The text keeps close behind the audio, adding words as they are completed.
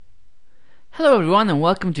Hello everyone and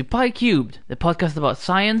welcome to Pi Cubed, the podcast about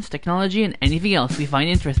science, technology and anything else we find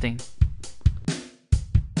interesting.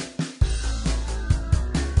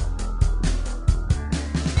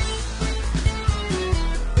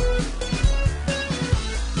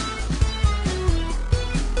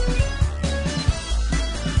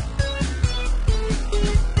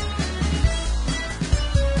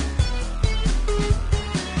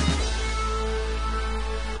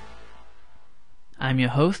 I'm your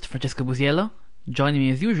host, Francesco Busiello. Joining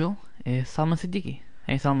me as usual is Salman Siddiqui.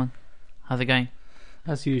 Hey Salman, how's it going?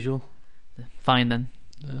 As usual. Fine then.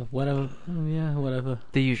 Whatever. Whatever.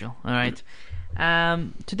 The usual. Alright.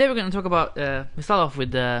 Today we're going to talk about, we start off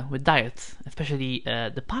with diets, especially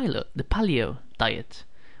the paleo diet,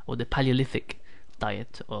 or the Paleolithic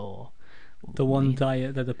diet, or... The one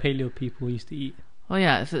diet that the paleo people used to eat. Oh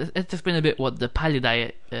yeah, so let's explain a bit what the paleo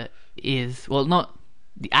diet is. Well, not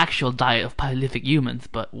the actual diet of Paleolithic humans,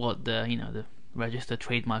 but what the registered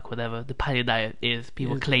trademark, whatever the paleo diet is,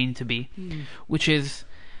 people claim to be, which is,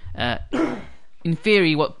 in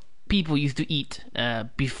theory, what people used to eat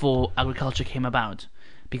before agriculture came about.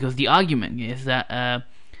 Because the argument is that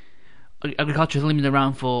agriculture has only been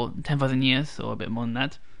around for 10,000 years, or a bit more than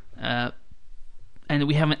that, and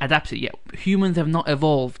we haven't adapted yet. Humans have not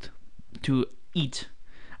evolved to eat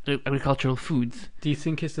agricultural foods. Do you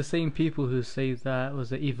think it's the same people who say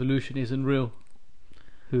that evolution isn't real,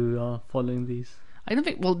 who are following these? I don't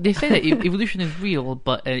think. Well, they say that evolution is real,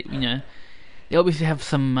 but they obviously have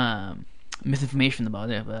some misinformation about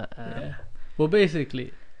it. But yeah. Well,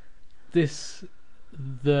 basically,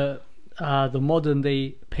 the modern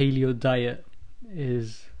day paleo diet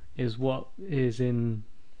is what is in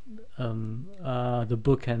the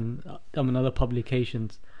book and other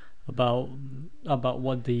publications about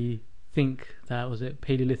what they think that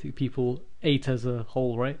Paleolithic people ate as a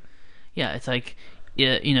whole, right? Yeah, it's like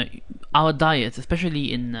our diets,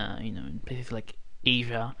 especially in in places like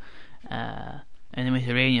Asia and the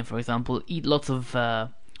Mediterranean, for example, eat lots of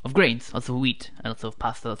grains, lots of wheat, lots of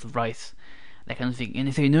pasta, lots of rice, that kind of thing. And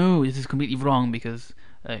they say no, this is completely wrong because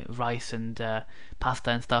rice and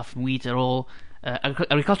pasta and stuff, and wheat are all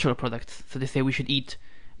agricultural products. So they say we should eat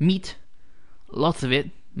meat, lots of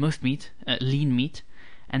it, most meat, lean meat,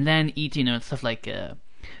 and then eat stuff like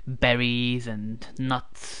berries and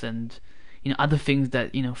nuts and other things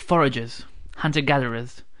that foragers,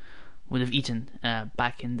 hunter-gatherers would have eaten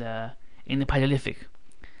back in the Paleolithic.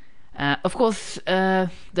 Of course, there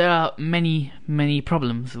are many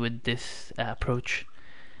problems with this approach.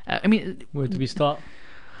 Where do we start?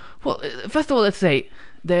 Well, first of all, let's say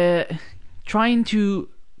they're trying to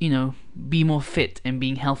be more fit and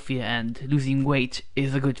being healthier and losing weight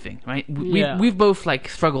is a good thing, right? We've both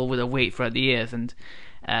struggled with our weight throughout the years, and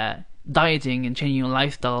dieting and changing your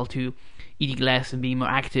lifestyle to eating less and being more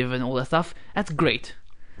active and all that stuff, that's great.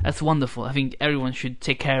 That's wonderful. I think everyone should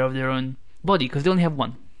take care of their own body because they only have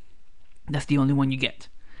one. That's the only one you get.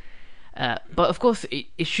 But of course,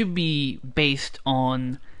 it should be based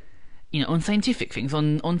on on scientific things,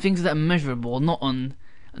 on things that are measurable, not on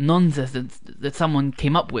nonsense that someone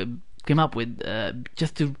came up with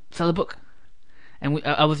just to sell a book. And we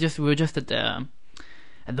were just at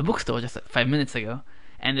the bookstore just 5 minutes ago,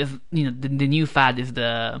 and there's the new fad is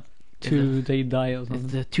the 2-day diet or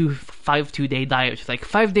something. It's the 2-day diet, which is like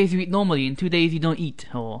 5 days you eat normally and 2 days you don't eat,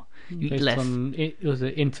 or you eat less. It was an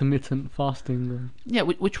intermittent fasting then. Yeah,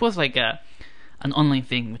 which was like an online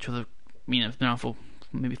thing, which was it's been around for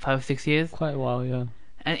maybe 5 or 6 years. Quite a while, yeah.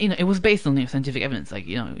 And it was based on scientific evidence. Like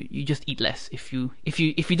you just eat less. If you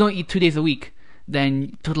don't eat 2 days a week,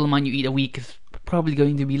 then total amount you eat a week is probably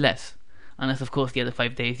going to be less. Unless of course the other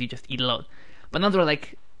 5 days you just eat a lot. But now there are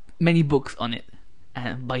many books on it,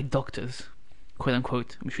 by doctors, quote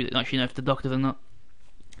unquote. We should actually know if the doctors or not.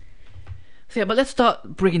 So yeah, but let's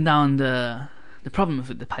start breaking down the problems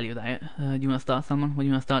with the paleo diet. Do you want to start, someone? What do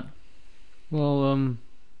you want to start? Well,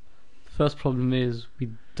 first problem is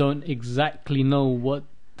we don't exactly know what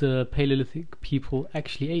the Paleolithic people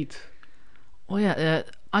actually ate. Well, yeah,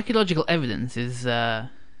 archaeological evidence is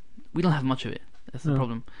we don't have much of it. That's the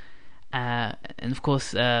problem. And of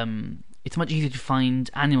course, it's much easier to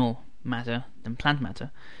find animal matter than plant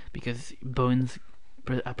matter because bones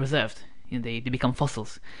are preserved. They become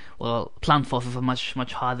fossils. Well, plant fossils are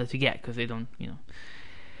much harder to get because they don't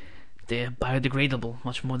they're biodegradable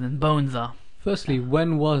much more than bones are. Firstly,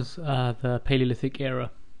 when was the Paleolithic era?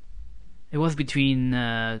 It was between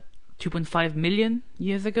 2.5 million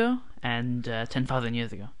years ago and 10,000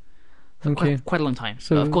 years ago. So okay. quite a long time.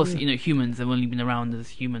 So of course, humans have only been around as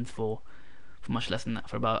humans for much less than that,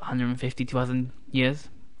 for about 150,000 years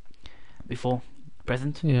before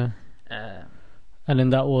present. Yeah. And then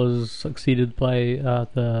that was succeeded by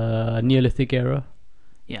the Neolithic era.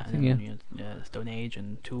 Yeah, Yeah. Stone Age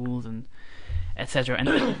and tools and etc.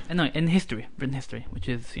 And history, written history, which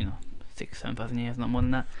is 6,000-7,000 years, not more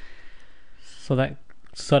than that. So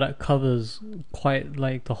that covers quite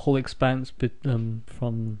like the whole expanse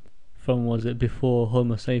from was it before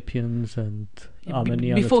Homo sapiens and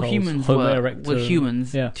Neanderthals, before humans Homo were erectus,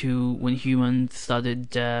 humans, yeah. to when humans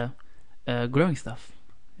started growing stuff.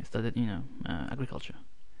 They started agriculture,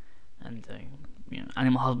 and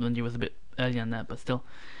animal husbandry was a bit earlier than that, but still.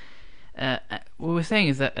 What we're saying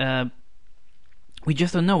is that we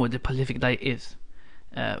just don't know what the Paleolithic diet is.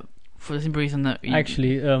 For the simple reason that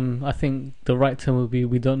actually, I think the right term would be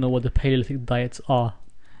we don't know what the Paleolithic diets are.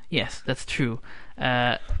 Yes, that's true.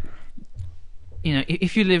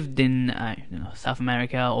 If you lived in South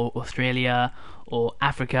America or Australia or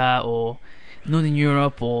Africa or Northern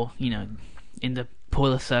Europe or in the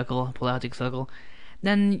polar Arctic circle,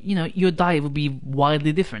 then your diet would be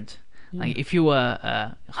wildly different. Like if you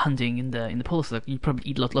were hunting in the polar circle, you'd probably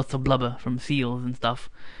eat lots of blubber from seals and stuff.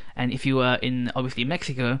 And if you were in obviously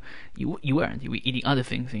Mexico, you weren't. You were eating other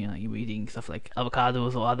things. You were eating stuff like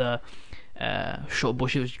avocados or other short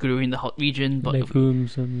bushes which grew in the hot region. But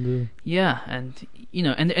legumes and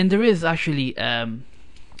and there is actually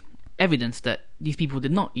evidence that these people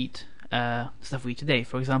did not eat stuff we eat today.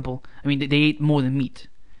 For example, they ate more than meat.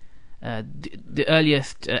 The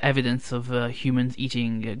earliest evidence of humans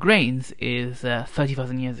eating grains is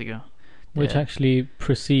 30,000 years ago, which actually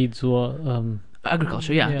precedes what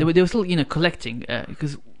agriculture. Yeah. They were still collecting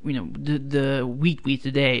because the wheat we eat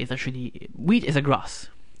today is actually wheat is a grass.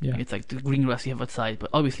 Yeah. It's like the green grass you have outside, but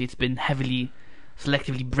obviously it's been heavily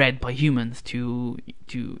selectively bred by humans to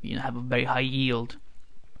have a very high yield,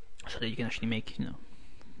 so that you can actually make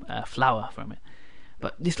flour from it.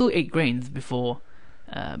 But they still ate grains before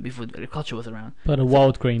agriculture was around. But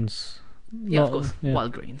wild grains. Yeah, of course,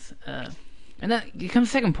 wild grains. And then comes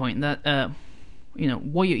the second point that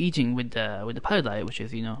what you're eating with the paleo diet, which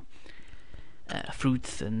is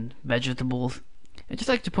fruits and vegetables. I'd just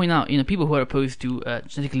like to point out, people who are opposed to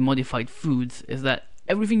genetically modified foods, is that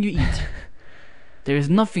everything you eat, there is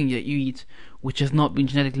nothing that you eat which has not been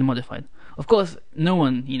genetically modified. Of course, no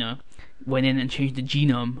one went in and changed the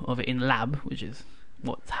genome of it in lab, which is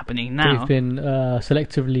what's happening now. They've been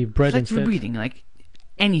selectively bred instead. Selective breeding, like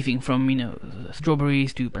anything from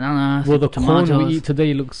strawberries to bananas. Well, to the tomatoes. corn we eat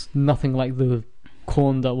today looks nothing like the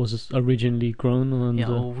corn that was originally grown. And,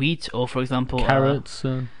 or wheat, or for example, carrots,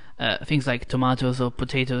 things like tomatoes or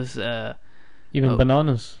potatoes. Even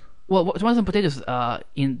bananas. Well, tomatoes and potatoes are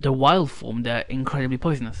in the wild form. They're incredibly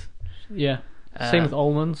poisonous. Yeah. Same with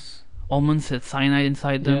almonds. Almonds had cyanide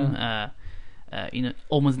inside them.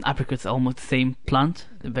 Almonds and apricots are almost the same plant.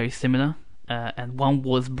 They're very similar. And one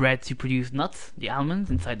was bred to produce nuts, the almonds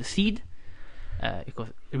inside the seed, because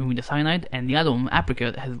removing the cyanide, and the other one,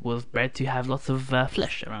 apricot, was bred to have lots of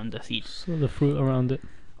flesh around the seed. So the fruit around it.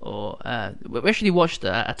 Or we actually watched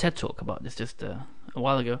a TED talk about this just a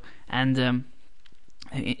while ago, and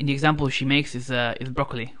in the example she makes is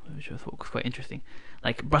broccoli, which was quite interesting.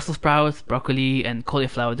 Like Brussels sprouts, broccoli, and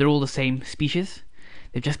cauliflower, they're all the same species.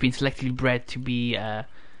 They've just been selectively bred to be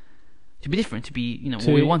different, to be what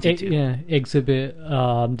we wanted to. Yeah, exhibit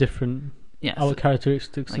different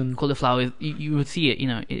characteristics. Like and cauliflower, you would see it.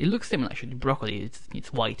 It looks similar actually to broccoli.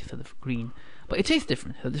 It's white instead of green, but it tastes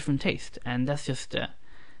different. It has a different taste, and that's just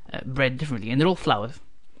bred differently. And they're all flowers.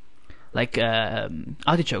 Like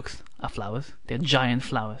artichokes are flowers. They're giant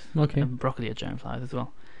flowers. Okay. And broccoli are giant flowers as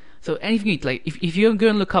well. So anything you eat, like if you go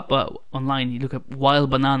and look up online, you look up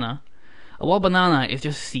wild banana. A wild banana is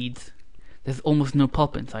just seeds. There's almost no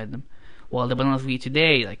pulp inside them. While the bananas we eat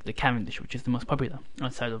today, like the Cavendish, which is the most popular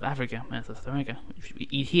outside of Africa and South America, which we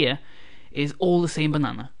eat here, is all the same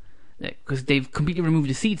banana. Because they've completely removed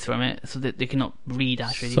the seeds from it, so that they cannot breed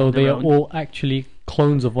actually. So they are all actually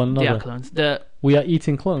clones of one another. They are clones. We are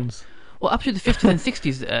eating clones. Well, up to the 50s and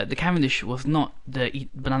 60s, the Cavendish was not the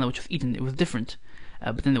banana which was eaten. It was different.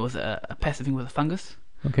 But then there was a pest, I think it was a fungus,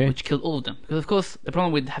 which killed all of them. Because of course, the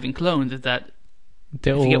problem with having clones is that if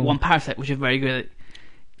you get one parasite which is very good at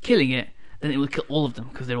killing it, then it will kill all of them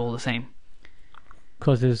because they're all the same.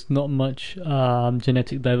 Because there's not much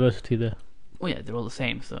genetic diversity there. Oh yeah, they're all the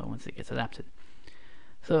same. So once it gets adapted.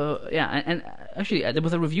 So yeah, and actually there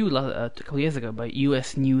was a review a couple of years ago by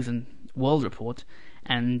U.S. News and World Report,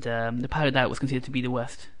 and the paleo diet was considered to be the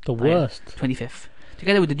worst. The worst. 25th.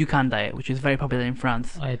 Together with the Dukan diet, which is very popular in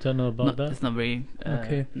France. I don't know about that. It's not very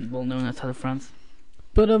well known outside of France.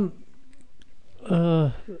 But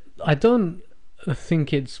I don't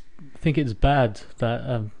think it's bad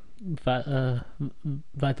that that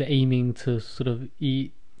they're aiming to sort of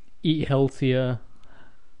eat healthier,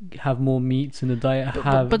 have more meats in the diet,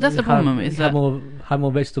 but that's the problem, is that have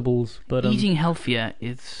more vegetables. But eating healthier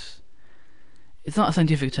is, it's not a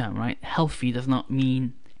scientific term, right? Healthy does not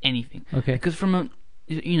mean anything. Okay. Because from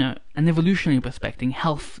an evolutionary perspective,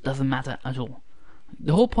 health doesn't matter at all.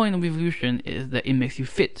 The whole point of evolution is that it makes you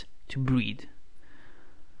fit to breed.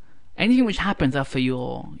 Anything which happens after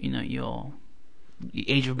the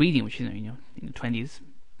age of breeding, which in the 20s,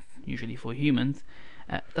 usually for humans,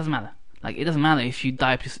 doesn't matter. Like, it doesn't matter if you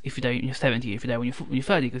die when you're 70, if you die when you're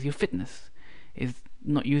 30, because your fitness is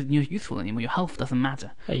not useful anymore. Your health doesn't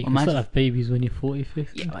matter. Hey, you can still have babies when you're 40,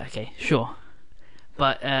 50. Yeah, okay, sure.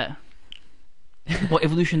 But what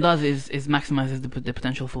evolution does is maximizes the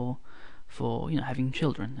potential for having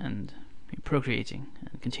children and procreating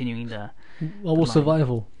and continuing the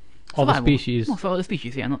survival of the species. Well, for the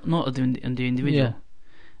species, yeah, not on the individual. Yeah.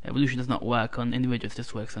 Evolution does not work on individuals; it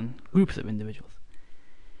just works on groups of individuals.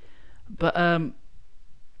 But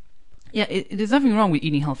there's nothing wrong with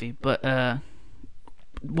eating healthy. But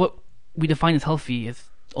what we define as healthy is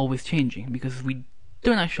always changing, because we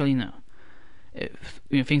don't actually know.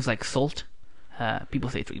 Things like salt, people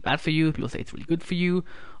say it's really bad for you. People say it's really good for you.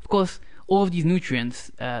 Of course, all of these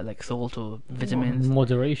nutrients, like salt or vitamins,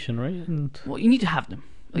 moderation, right? Well, you need to have them.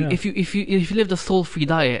 Like, if you live the salt-free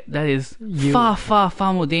diet, that is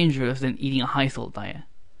far more dangerous than eating a high-salt diet.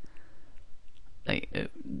 Like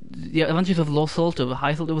the advantages of low salt over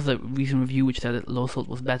high salt. There was a recent review which said that low salt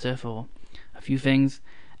was better for a few things,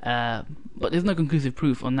 but there's no conclusive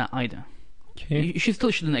proof on that either. Okay. You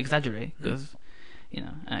shouldn't exaggerate, because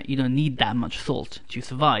you don't need that much salt to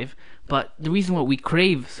survive. But the reason why we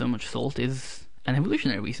crave so much salt is an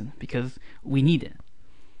evolutionary reason, because we need it.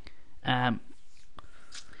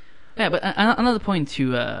 But another point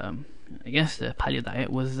to I guess the paleo diet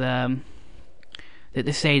was that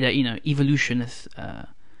they say that evolution has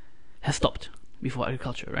stopped before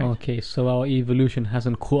agriculture, right? Okay, so our evolution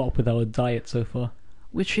hasn't caught up with our diet so far,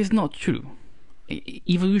 which is not true.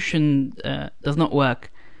 Evolution does not work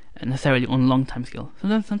necessarily on long time scale.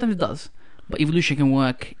 Sometimes it does, but evolution can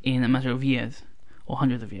work in a matter of years or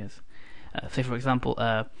hundreds of years. Say, for example,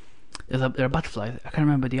 there are butterflies. I can't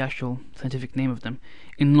remember the actual scientific name of them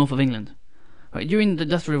in the north of England. Right, during the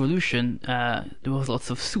Industrial Revolution, there was lots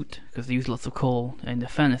of soot because they used lots of coal in the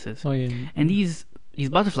furnaces. Oh, yeah. And these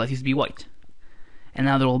butterflies used to be white, and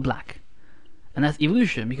now they're all black. And that's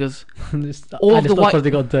evolution, because all of the white, because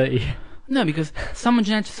they got dirty. No, because some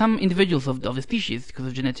individuals of the species, because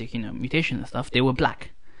of genetic mutation and stuff, they were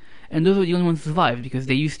black, and those were the only ones who survived because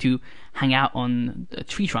they used to hang out on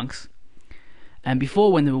tree trunks. And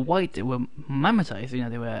before, when they were white, they were mammatized.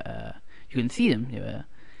 They were you couldn't see them. They were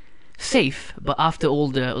safe. But after all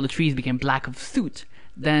the trees became black of soot,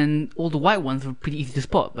 then all the white ones were pretty easy to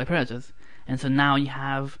spot by predators. And so now you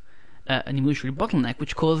have an evolutionary bottleneck,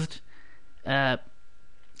 which caused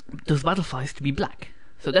those butterflies to be black.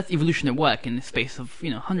 So that's evolution at work in the space of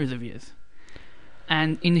hundreds of years.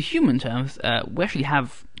 And in the human terms, we actually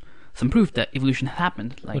have some proof that evolution has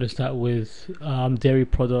happened. Like, what is that with dairy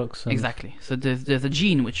products? Exactly. So there's a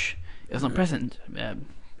gene which is not present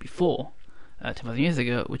before 10,000 years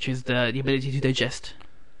ago, which is the ability to digest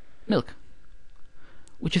milk,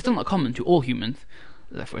 which is still not common to all humans.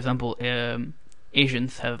 Like, for example,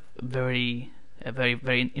 Asians have very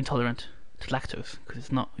intolerant to lactose because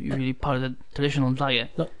it's not usually part of the traditional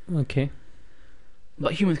diet. Okay.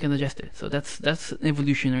 But humans can digest it, so that's an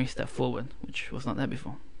evolutionary step forward, which was not there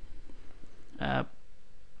before. But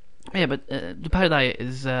the paleo diet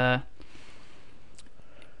is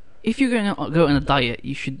if you're going to go on a diet,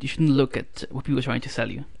 you shouldn't look at what people are trying to sell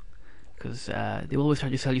you, because they will always try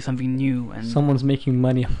to sell you something new, and someone's making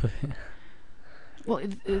money off of it. Well,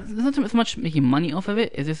 it's not so much making money off of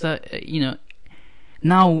it. It's just that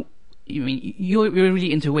now you're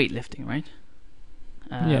really into weightlifting, right?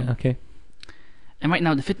 Yeah. Okay. And right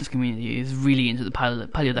now, the fitness community is really into the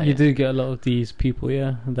paleo diet. You do get a lot of these people,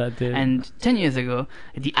 that did. And 10 years ago,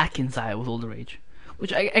 the Atkins diet was all the rage.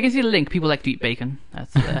 Which I can see the link. People like to eat bacon.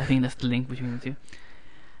 That's I think that's the link between the two.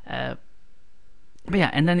 But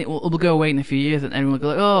yeah, and then it will go away in a few years, and everyone will go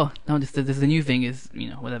like, oh, no, this the new thing is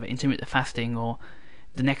whatever, intermittent fasting or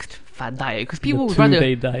the next fad diet. Because people would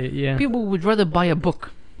rather diet, yeah. People would rather buy a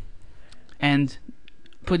book and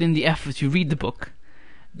put in the effort to read the book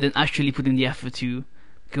than actually put in the effort to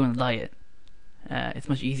go on a diet. It's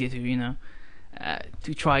much easier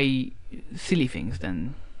to try silly things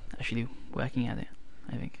than actually working at it,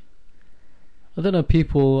 I think. I don't know,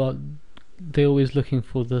 people they're always looking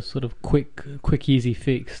for the sort of quick, easy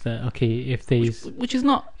fix. That okay, if they which is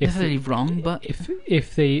not necessarily wrong, but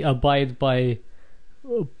if they abide by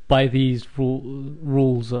these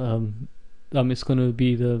rules, it's going to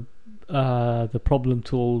be the problem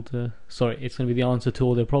to all the. Sorry, it's going to be the answer to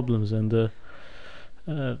all their problems, and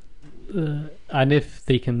if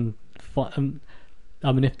they can,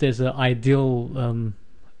 if there's an ideal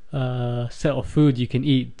set of food you can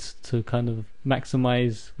eat to kind of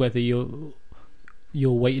maximize whether you're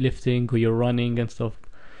weightlifting or you're running and stuff,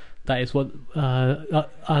 that is what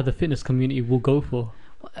the fitness community will go for.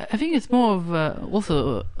 I think it's more of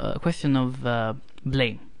also a question of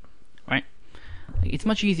blame, right? Like, it's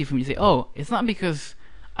much easier for me to say, oh, it's not because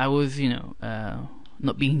I was,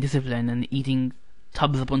 not being disciplined and eating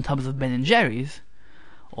tubs upon tubs of Ben and Jerry's,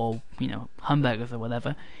 or hamburgers or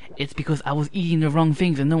whatever. It's because I was eating the wrong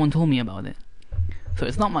things and no one told me about it. So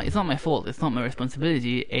it's not my fault. It's not my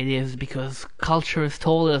responsibility. It is because culture has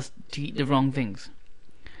told us to eat the wrong things.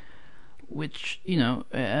 Which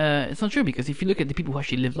it's not true, because if you look at the people who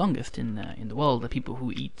actually live longest in the world, the people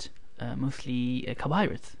who eat mostly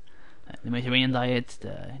carbohydrates. The Mediterranean diet,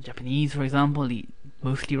 the Japanese, for example, eat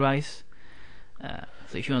mostly rice.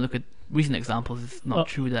 So if you want to look at recent examples, it's not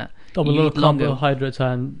true that a lot of carbohydrates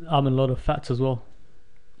and a lot of fats as well.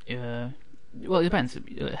 Well, it depends.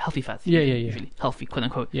 Healthy fats. Yeah. Usually healthy, quote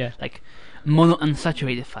unquote. Yeah. Like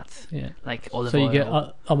monounsaturated fats. Yeah. Like olive oil. So you get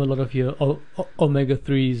a lot of your omega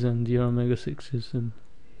 3s and your omega 6s in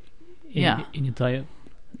your diet.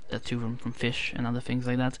 That too from fish and other things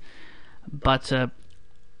like that. But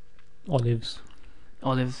olives,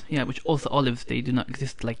 yeah, which also olives, they do not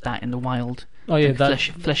exist like that in the wild. Oh yeah, like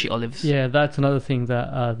fleshy olives. Yeah, that's another thing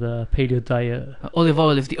that the paleo diet. Olive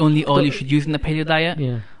oil is the only oil you should use in the paleo diet.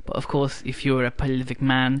 Yeah. But of course, if you're a Paleolithic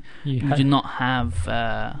man, you do not have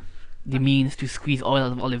the means to squeeze oil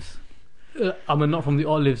out of olives. Not from the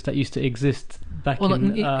olives that used to exist back in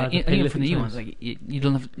the Paleolithic from the new ones. Like you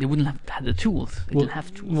don't have, they wouldn't have had the tools. They didn't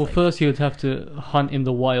have tools. Well, first you'd have to hunt in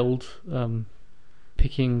the wild,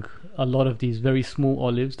 picking a lot of these very small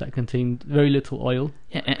olives that contain very little oil.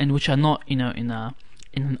 Yeah, and which are not, in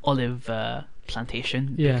an olive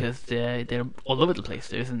plantation, because they're all over the place.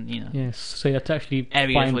 There isn't, Yes, so you have to actually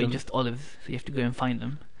areas find where them. just olives, so you have to go and find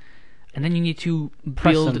them. And then you need to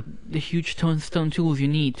Press build them. the huge stone tools you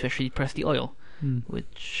need to actually press the oil, Mm.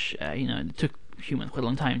 which it took humans quite a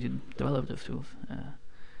long time to develop those tools,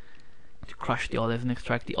 to crush the olives and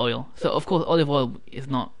extract the oil. So of course, olive oil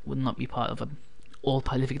would not be part of an old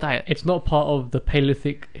Paleolithic diet. It's not part of the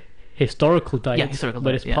Paleolithic historical diet,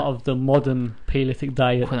 but it's part of the modern Paleolithic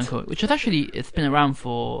diet, quote unquote, which is actually, it's been around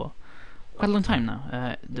for quite a long time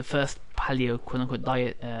now. The first paleo, quote unquote,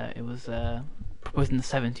 diet, it was proposed in the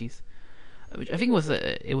 70s, which I think was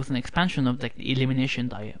it was an expansion of like the elimination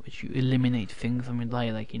diet, which you eliminate things from your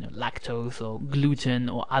diet, like lactose or gluten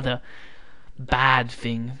or other bad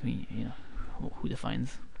things. Who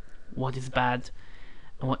defines what is bad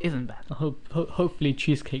and what isn't bad? Hopefully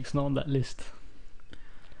cheesecake's not on that list.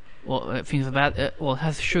 Well, things are bad. It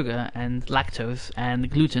has sugar and lactose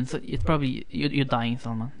and gluten, so it's probably you're dying,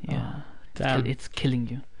 Salman. Yeah, damn. It's killing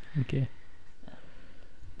you. Okay.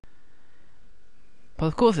 But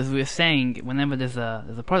of course, as we were saying, whenever there's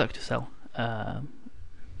a product to sell, there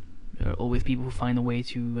are always people who find a way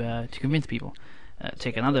to convince people.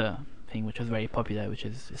 Take another thing which was very popular, which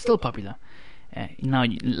is still popular. Now,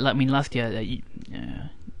 last year you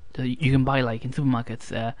can buy, like in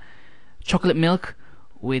supermarkets, chocolate milk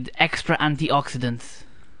with extra antioxidants.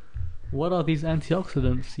 What are these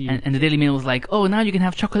antioxidants? And the Daily Mail was like, oh, now you can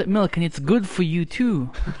have chocolate milk and it's good for you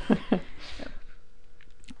too.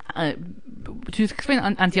 To explain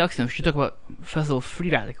antioxidants, we should talk about, first of all,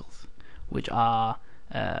 free radicals, which are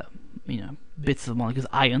bits of molecules,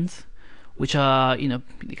 ions, which are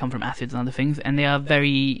they come from acids and other things, and they are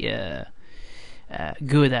very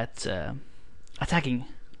good at attacking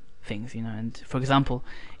things. And for example,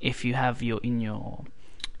 if you have your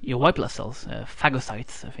white blood cells,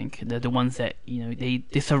 phagocytes, I think they're the ones that they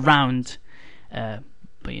surround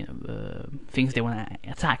things they want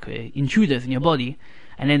to attack, intruders in your body,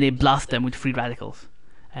 and then they blast them with free radicals,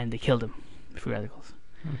 and they kill them with free radicals.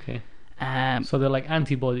 Okay. So they're like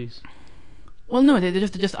antibodies. Well, no, they're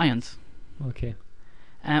just ions. Okay.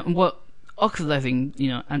 What oxidizing,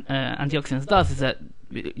 antioxidants does is that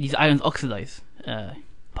these ions oxidize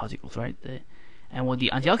particles, right? And what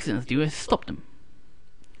the antioxidants do is stop them.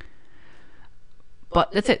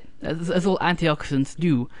 But that's it. That's all antioxidants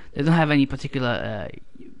do. They don't have any particular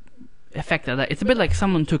effect of that. It's a bit like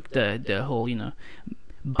someone took the whole, human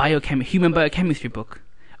biochemistry book,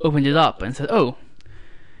 opened it up, and said, oh,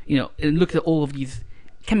 and looked at all of these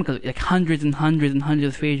chemical, like hundreds and hundreds and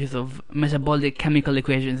hundreds of pages of metabolic chemical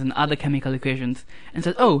equations and other chemical equations, and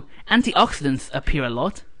said, oh, antioxidants appear a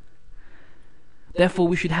lot, therefore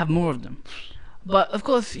we should have more of them. But of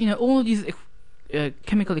course, all these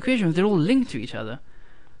chemical equations, they're all linked to each other.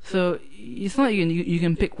 So it's not you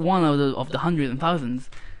can pick one of the hundreds and thousands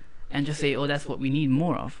and just say, oh, that's what we need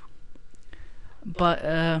more of.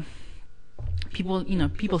 But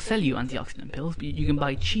people sell you antioxidant pills. You can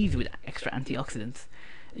buy cheese with extra antioxidants.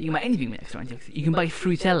 You can buy anything with extra antioxidants. You can buy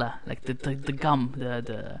Fruitella, like the gum,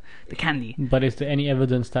 the candy. But is there any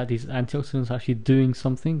evidence that these antioxidants are actually doing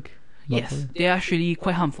something? Yes, they're actually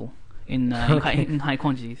quite harmful in high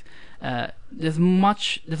quantities. There's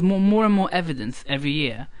more and more evidence every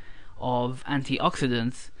year of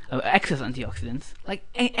antioxidants, excess antioxidants, like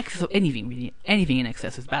excess of anything really. Anything in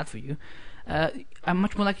excess is bad for you. Are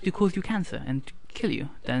much more likely to cause you cancer and to kill you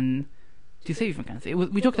than to save you from cancer.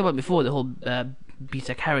 We talked about before the whole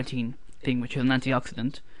beta carotene thing, which is an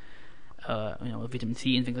antioxidant, vitamin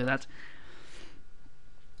C and things like that.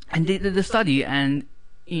 And they did the study, and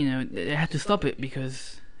they had to stop it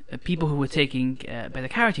because people who were taking beta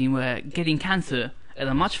carotene were getting cancer at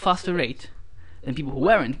a much faster rate than people who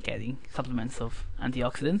weren't getting supplements of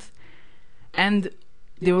antioxidants, and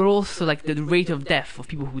they were also like the rate of death of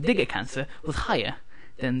people who did get cancer was higher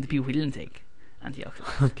than the people who didn't take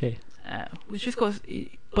antioxidants. Okay. Which is, of course,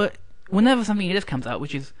 but whenever something like this comes out,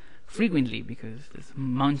 which is frequently because there's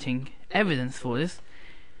mounting evidence for this,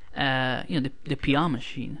 the PR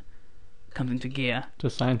machine comes into gear. The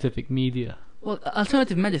scientific media. Well,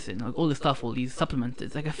 alternative medicine, like all the stuff, all these supplements,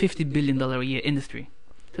 it's like a $50 billion a year industry.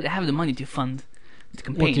 So they have the money to fund the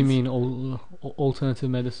campaigns. What do you mean, alternative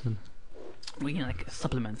medicine? Well, like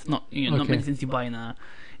supplements, not not medicines you buy in a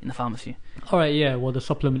pharmacy. All right, yeah. Well, the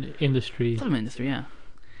supplement industry. Supplement industry, yeah.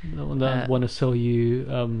 That want to sell you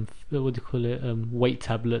what do you call it? Weight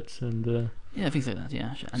tablets and. Yeah, things like that.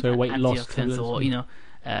 Yeah. So weight loss tablets, or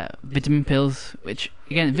vitamin pills. Which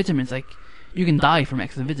again, vitamins, like you can die from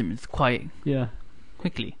excess vitamins quite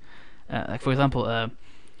quickly. Like for example,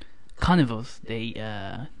 carnivores, they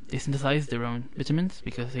synthesize their own vitamins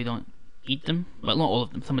because they don't eat them. Well, not all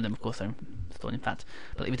of them. Some of them, of course, are stored in fat.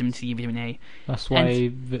 But like vitamin C, vitamin A. That's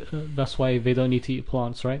why they don't need to eat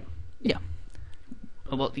plants, right? Yeah.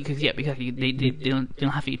 Well, because exactly. They don't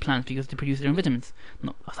have to eat plants because they produce their own vitamins.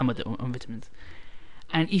 Not some of their own vitamins.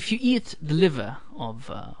 And if you eat the liver of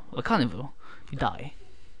a carnivore, you die.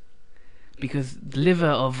 Because the liver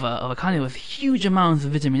of a carnivore has huge amounts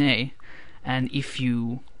of vitamin A, and if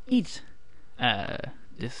you eat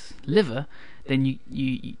this liver, then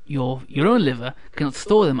your own liver cannot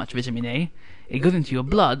store that much vitamin A. It goes into your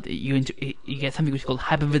blood. You get something which is called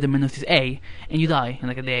hypervitaminosis A, and you die in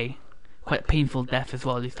like a day. Quite a painful death as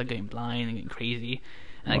well. You start going blind and getting crazy.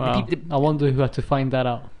 And wow. I wonder who had to find that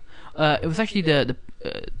out. It was actually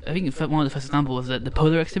I think one of the first examples was the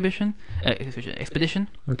Polar Expedition.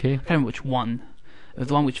 Okay. I can't remember which one. It was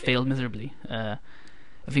the one which failed miserably. I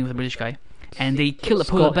think it was a British guy, and they killed a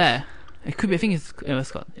polar bear. It could be. I think it was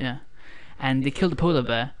Scott. Yeah, and they killed the polar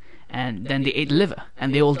bear, and then they ate the liver,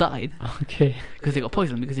 and they all died. Okay. Because they got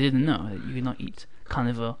poisoned because they didn't know that you cannot eat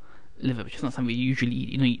carnivore liver, which is not something you usually eat.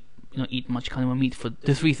 You don't eat much carnivore meat for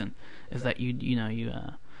this reason. Is that you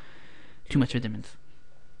too much vitamins.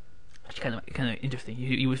 Which kind of interesting.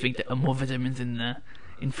 You would think there are more vitamins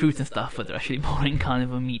in fruits and stuff, but they're actually more in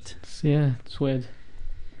carnivore meat. Yeah, it's weird.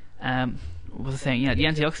 What was I saying? Yeah, the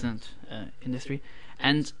antioxidant industry.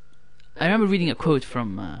 And I remember reading a quote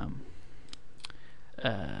from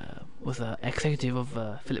was an executive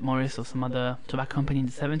of Philip Morris or some other tobacco company in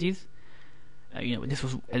the 70s. This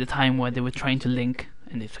was at the time where they were trying to link,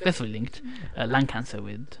 and they successfully linked, lung cancer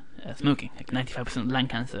with smoking. Like 95% of lung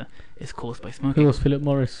cancer is caused by smoking. Who was Philip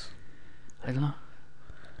Morris? I don't know.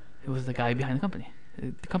 It was the guy behind the company.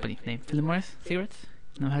 The company name, Philip Morris Cigarettes.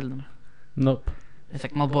 Never heard of them. Nope. It's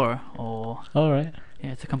like Marlboro or. All right.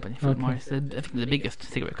 Yeah, it's a company, Philip Morris. I think the biggest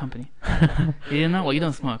cigarette company. You didn't know? Well, you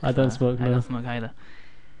don't smoke. I don't smoke. No. I don't smoke either.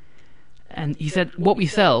 And he said, what we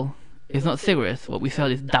sell is not cigarettes. What we sell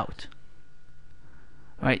is doubt.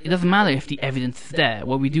 Right? It doesn't matter if the evidence is there.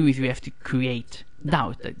 What we do is we have to create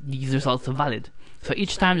doubt that these results are valid. So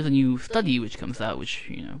each time there's a new study which comes out, which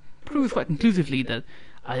proves quite conclusively that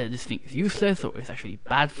either this thing is useless or it's actually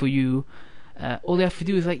bad for you, all they have to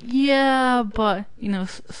do is like, yeah, but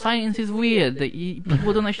science is weird. That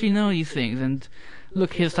people don't actually know these things. And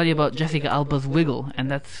look, here's a study about Jessica Alba's wiggle,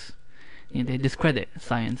 and that's they discredit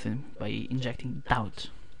science by injecting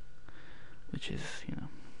doubt, which is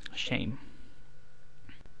a shame.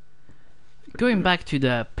 Going back to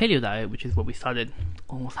the paleo diet, which is what we started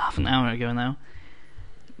almost half an hour ago now.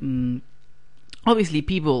 obviously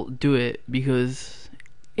people do it because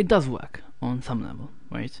it does work on some level,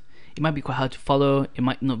 right? It might be quite hard to follow. It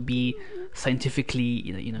might not be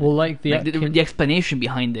scientifically, Well, like the explanation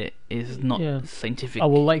behind it is not scientific. Oh,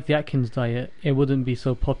 well, like the Atkins diet, it wouldn't be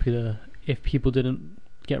so popular if people didn't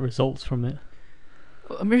get results from it.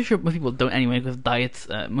 I'm pretty sure most people don't anyway, because diets,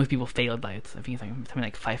 most people fail diets. I think it's like something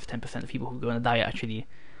like 5-10% of people who go on a diet actually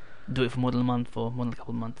do it for more than a month or more than a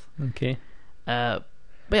couple of months. Okay. But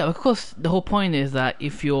yeah, of course, the whole point is that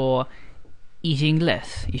if you're eating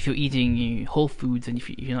less, if you're eating whole foods, and if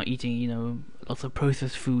you're not eating, lots of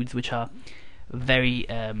processed foods which are very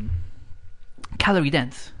calorie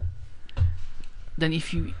dense, then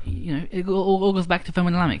if it all goes back to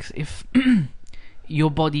thermodynamics. If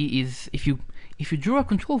your body is, if you draw a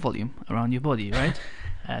control volume around your body, right?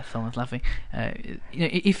 Someone's laughing.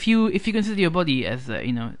 If you consider your body as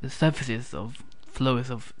the surfaces of flows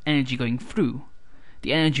of energy going through,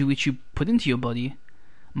 the energy which you put into your body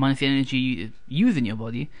minus the energy you use in your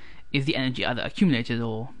body is the energy either accumulated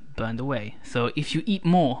or burned away. So if you eat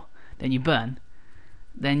more than you burn,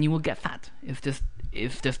 then you will get fat. It's just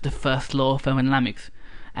the first law of thermodynamics.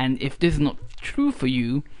 And if this is not true for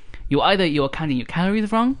you, you're counting your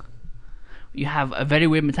calories wrong. You have a very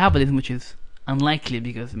weird metabolism, which is unlikely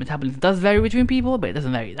because metabolism does vary between people, but it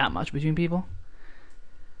doesn't vary that much between people.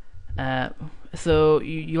 So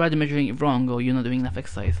you're either measuring it wrong, or you're not doing enough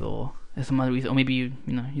exercise, or there's some other reason, or maybe you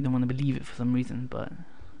don't want to believe it for some reason. But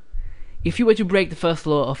if you were to break the first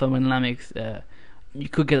law of thermodynamics, you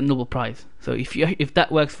could get a Nobel Prize. So if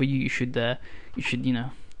that works for you, you should send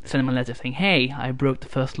them a letter saying, "Hey, I broke the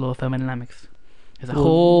first law of thermodynamics. There's a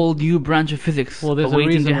whole new branch of physics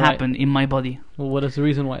waiting to happen in my body." Well, there's a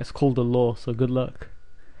reason why it's called a law. So good luck.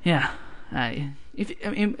 Yeah, maybe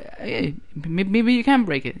you can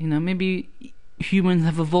break it. Maybe humans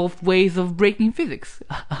have evolved ways of breaking physics.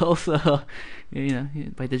 Also,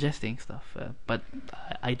 by digesting stuff. But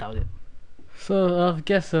I doubt it. So I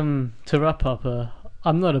guess to wrap up,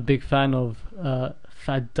 I'm not a big fan of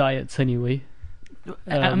fad diets anyway.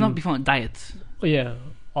 I'm not a big fan of diets. Yeah,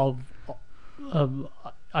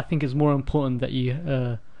 I think it's more important that you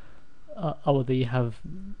have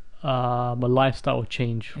a lifestyle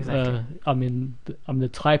change. Exactly. The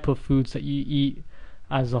type of foods that you eat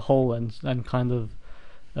as a whole, and kind of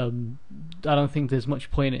I don't think there's much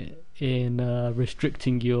point in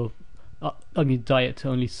restricting your diet to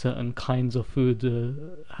only certain kinds of food.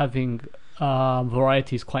 Having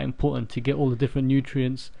variety is quite important to get all the different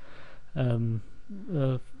nutrients that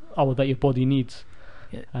your body needs.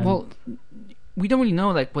 Yeah. Well, we don't really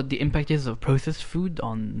know what the impact is of processed food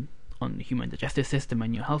on the human digestive system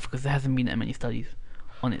and your health, because there hasn't been that many studies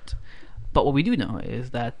on it. But what we do know is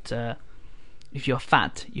that if you're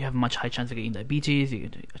fat, you have a much higher chance of getting diabetes, you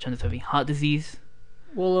have a chance of having heart disease.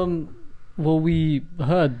 Well, we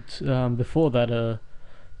heard before that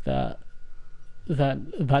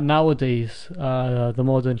that nowadays the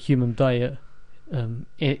modern human diet,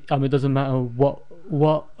 it doesn't matter what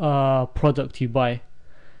product you buy,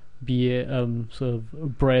 be it sort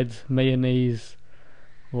of bread, mayonnaise,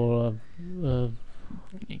 or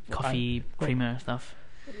coffee, creamer stuff.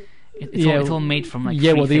 It's all made from they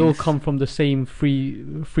things. all come from the same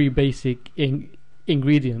three basic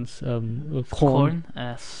ingredients: corn,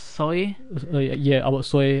 soy. About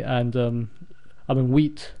soy and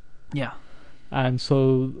wheat. Yeah. And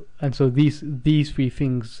so these three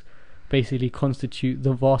things basically constitute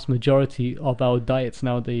the vast majority of our diets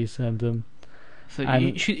nowadays, and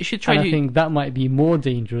you should try. And I think that might be more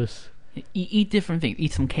dangerous. Eat different things.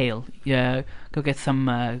 Eat some kale. Yeah, go get some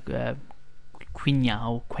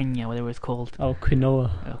quinoa, whatever it's called. Oh, quinoa.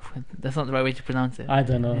 That's not the right way to pronounce it. I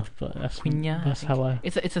don't know, but that's quinoa. That's how I.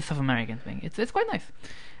 It's a South American thing. It's quite nice.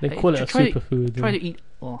 They call it a superfood. Try to eat.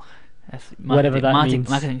 Oh, that's whatever that means.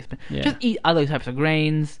 Marketing. Yeah. Just eat other types of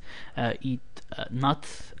grains. Eat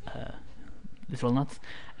nuts, literal nuts,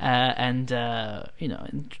 and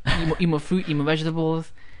eat more fruit, eat more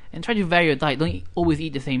vegetables, and try to vary your diet. Don't always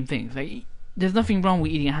eat the same things. There's nothing wrong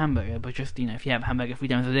with eating a hamburger, but just if you have a hamburger 3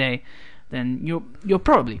 times a day, then you're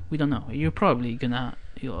probably, we don't know, you're probably gonna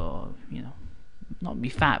not be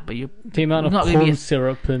fat, but you're the amount of corn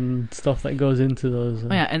syrup and stuff that goes into those.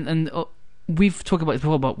 Oh yeah, and we've talked about this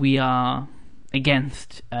before, but we are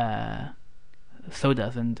against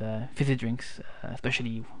sodas and fizzy drinks,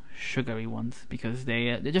 especially sugary ones, because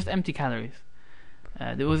they're just empty calories.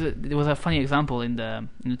 There was a funny example in the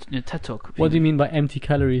TED Talk. What do you mean by empty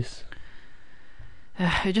calories?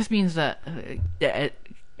 It just means that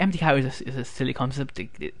empty calories is a silly concept.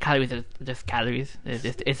 Calories are just calories.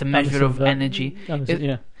 It's a measure of energy.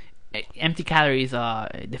 Yeah. Empty calories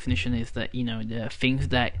definition is that the things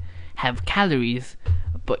that have calories,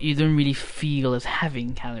 but you don't really feel as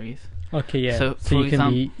having calories. Okay, yeah. So, So you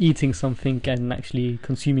can be eating something and actually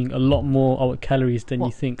consuming a lot more calories than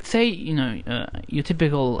you think. Say, your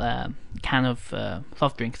typical can of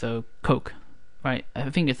soft drink, so Coke, right? I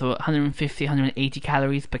think it's about 150, 180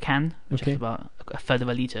 calories per can, which is about a third of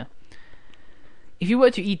a liter. If you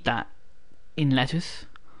were to eat that in lettuce,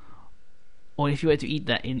 or if you were to eat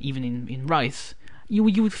that in rice, you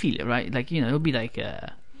would feel it, right? Like, it would be like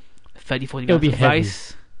 30, 40 grams of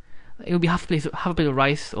rice. It would be half a plate of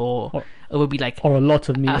rice, or it would be like or a lot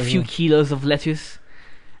of meat, a few kilos of lettuce,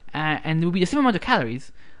 and it would be the same amount of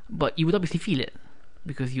calories, but you would obviously feel it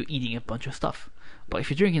because you're eating a bunch of stuff. But if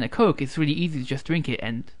you're drinking a Coke, it's really easy to just drink it,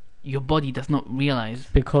 and your body does not realize,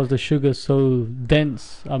 because the sugar's so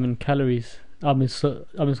dense. Calories. It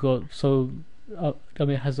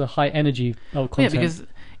has a high energy content. Yeah, because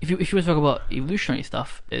if you were to talk about evolutionary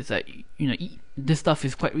stuff, it's that this stuff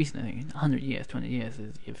is quite recent. I think 100 years, 20 years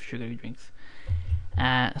is you have sugary drinks.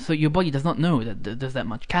 So your body does not know that there's that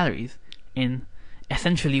much calories in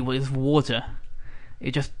essentially what is water.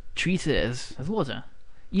 It just treats it as water.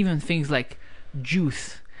 Even things like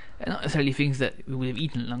juice are not necessarily things that we would have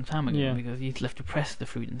eaten a long time ago, because you left to press the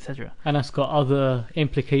fruit, etc. And that's got other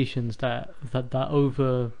implications that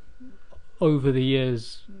over the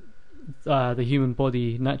years, the human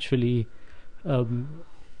body naturally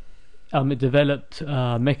it developed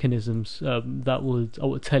mechanisms that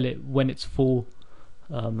would tell it when it's full,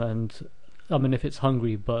 and if it's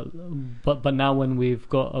hungry. But now when we've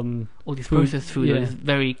got all this processed food, this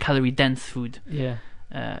very calorie dense food,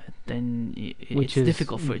 then it's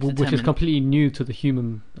difficult for it to determine. Which is completely new to the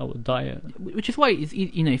human diet. Which is why it's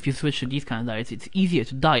if you switch to these kind of diets, it's easier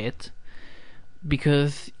to diet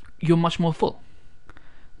because you're much more full.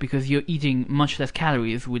 Because you're eating much less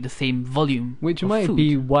calories with the same volume. Which of might food.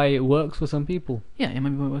 be why it works for some people. Yeah, it might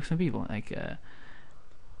be why it works for some people. Like,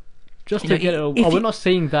 just to get it. We're not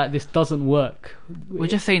saying that this doesn't work. We're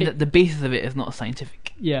just saying that the basis of it is not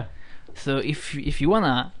scientific. Yeah. So if you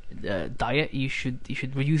wanna diet, you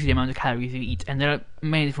should reduce the amount of calories you eat, and there are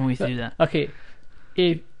many different ways to do that. Okay,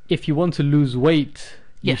 if you want to lose weight,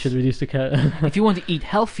 you should reduce the calories. If you want to eat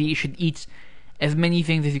healthy, you should eat as many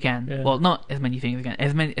things as you can. Yeah. Well, not as many things as you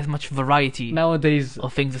can. As much variety nowadays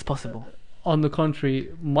of things as possible. On the contrary,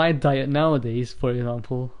 my diet nowadays, for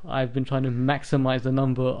example, I've been trying to maximize the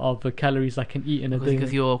number of the calories I can eat in a day.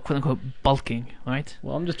 Because you're quote unquote bulking, right?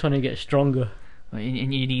 Well, I'm just trying to get stronger. And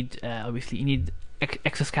you need obviously you need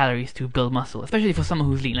excess calories to build muscle, especially for someone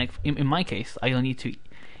who's lean. Like in my case, I don't need to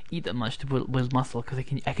eat that much to build muscle because I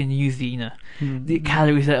can use the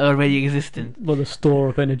calories that already existent. Well, the store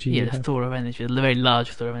of energy. Yeah, the store of energy, the very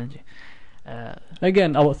large store of energy.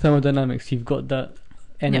 Again, about thermodynamics, you've got that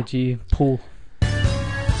energy pool. I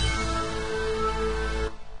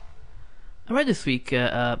read this week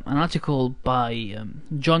an article by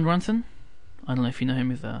John Ronson. I don't know if you know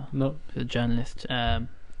him. He's a journalist, and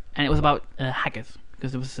it was about hackers,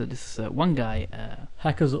 because there was this one guy.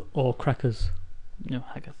 Hackers or crackers? No,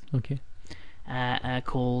 hackers. Okay.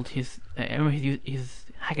 Called his. I remember his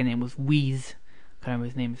hacker name was Wheeze. I can't remember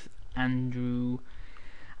his name. Is Andrew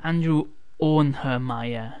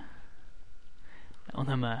Ohnmeyer.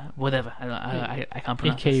 Ohnmeyer, whatever. I can't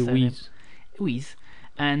pronounce it. AKA Wheeze,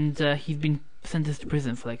 and he's been sentenced to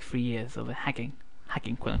prison for like 3 years over hacking,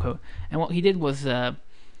 quote unquote. And what he did was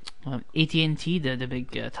AT&T, the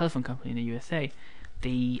big telephone company in the USA,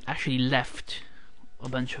 they actually left a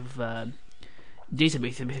bunch of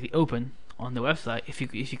databases basically open on the website if you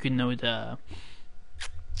could know the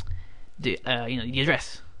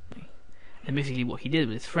address. And basically what he did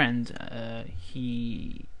with his friend,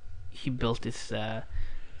 he built this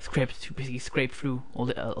script to basically scrape through all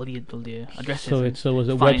the addresses. So it was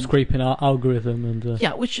a web scraping algorithm, and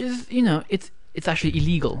which is it's actually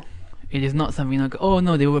illegal. It is not something like, oh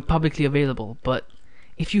no, they were publicly available. But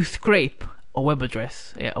if you scrape a web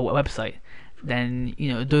address, a website, then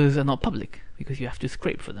those are not public because you have to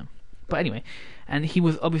scrape for them. But anyway, and he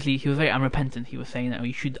was very unrepentant. He was saying that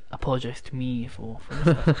you should apologize to me for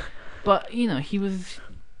this stuff. But he was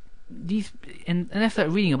these, and I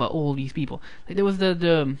started reading about all these people. Like there was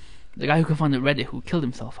the guy who co-founded Reddit who killed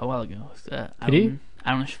himself a while ago.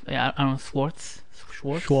 Aaron Swartz.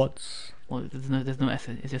 Well, there's no S.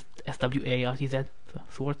 It's just SWARTZ. So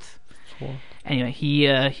Swartz. Anyway, he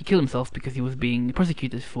killed himself because he was being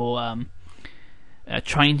prosecuted for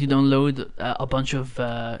trying to download a bunch of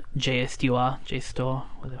JSTOR,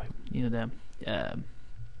 whatever, the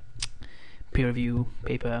peer review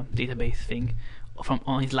paper database thing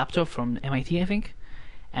on his laptop from MIT, I think,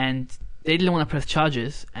 and they didn't want to press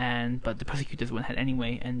charges, but the prosecutors went ahead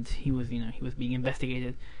anyway, and he was being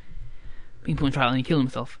investigated, being put on trial and he killed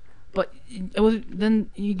himself. But it was then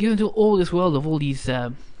you get into all this world of all these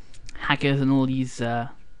hackers and all these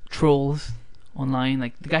trolls online.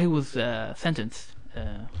 Like the guy who was sentenced,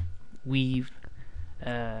 Weave.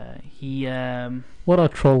 He. What are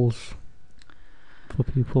trolls for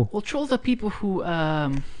people? Well, trolls are people who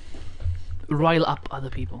rile up other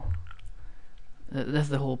people. That's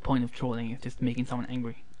the whole point of trolling, is just making someone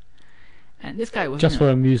angry. And this guy was just for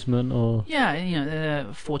amusement, or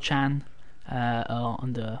 4chan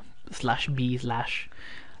on the /b/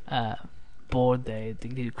 board. They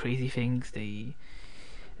do crazy things. They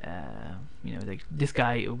like this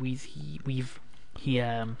guy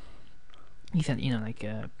he sent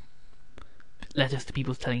letters to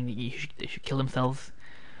people telling that they should kill themselves,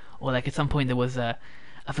 or like at some point there was a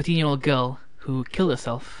 14-year-old girl who killed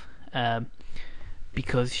herself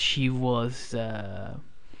because she was the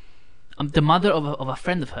mother of a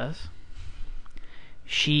friend of hers.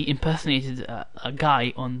 She impersonated a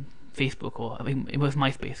guy on Facebook, or I mean, it was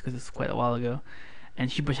MySpace because it's quite a while ago,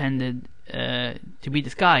 and she pretended to be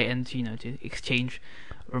this guy and to exchange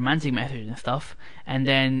romantic messages and stuff. And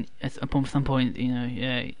then at some point,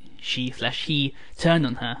 he turned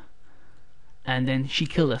on her, and then she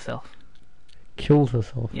killed herself. Killed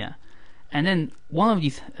herself. Yeah, and then one of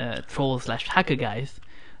these trolls / hacker guys,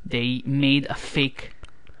 they made a fake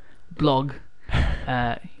blog,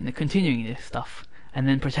 continuing this stuff, and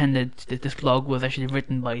then pretended that this blog was actually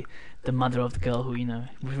written by the mother of the girl who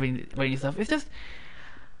was writing stuff. It's just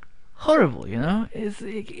horrible, but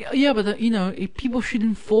if people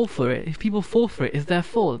shouldn't fall for it. If people fall for it, it's their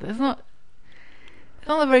fault. It's not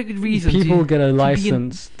a very good reason. People get a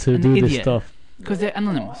license to do this stuff because they're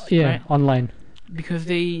anonymous. Yeah, right? Online. Because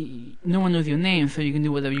no one knows your name, so you can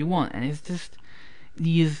do whatever you want, and it's just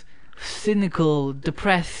these cynical,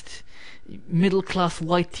 depressed, middle-class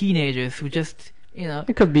white teenagers who just,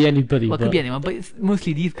 It could be anybody. Well, it could be anyone, but it's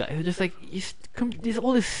mostly these guys who are just like, there's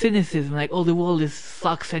all this cynicism, like, the world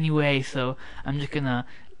sucks anyway, so I'm just gonna,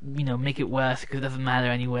 make it worse because it doesn't matter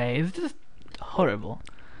anyway. It's just horrible.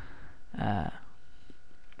 I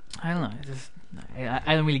don't know. It's just,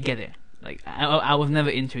 I don't really get it. Like, I was never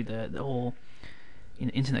into the whole,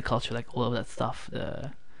 internet culture, like all of that stuff.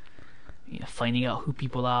 Finding out who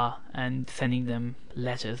people are and sending them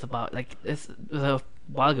letters about, like, this was a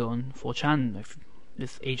while ago on 4chan,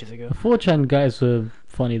 this ages ago. The 4chan guys were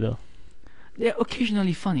funny though. They're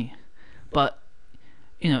occasionally funny, but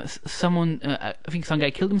someone, I think some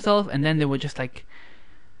guy killed himself, and then they were just like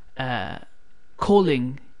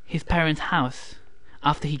calling his parents' house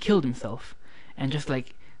after he killed himself, and just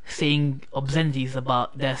like saying obscenities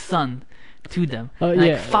about their son to them.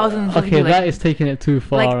 Thousands of people, that is taking it too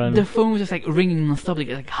far. Like, and the phone was just like ringing non-stop,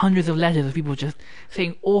 like hundreds of letters of people just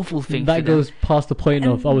saying awful things. That goes past the point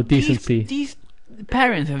of our decency. These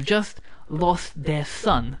parents have just lost their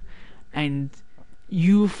son, and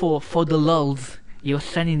you, for the lulz, you're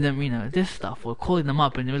sending them, this stuff, or calling them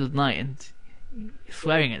up in the middle of the night and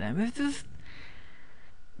swearing at them. It's just,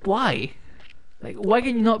 why? Like, why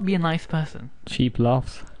can you not be a nice person? Cheap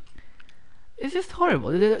laughs. It's just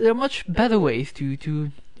horrible. There are much better ways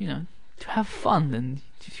to have fun than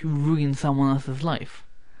to ruin someone else's life.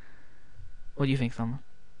 What do you think, Sam?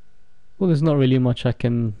 Well, there's not really much I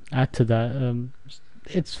can add to that.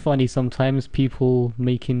 It's funny sometimes, people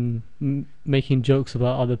making jokes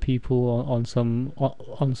about other people on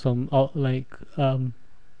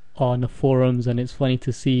the forums, and it's funny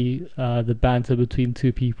to see the banter between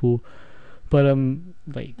two people. But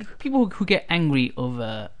like people who get angry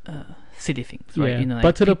over silly things, right? Yeah.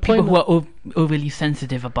 But to the point people who are overly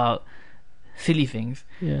sensitive about silly things.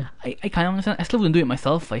 Yeah, I kind of understand. I still wouldn't do it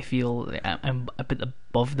myself. I feel like I'm a bit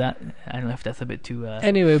above that. I don't know if that's a bit too.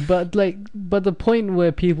 Anyway, but the point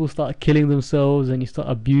where people start killing themselves and you start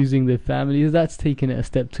abusing their families, that's taking it a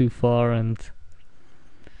step too far, and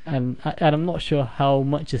I'm not sure how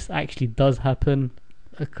much this actually does happen,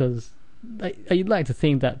 because I'd like to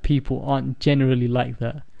think that people aren't generally like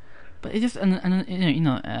that. But it just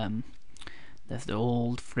that's the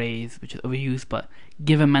old phrase which is overused, but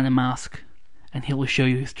give a man a mask and he will show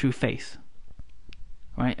you his true face,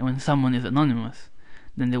 right? And when someone is anonymous,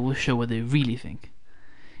 then they will show what they really think.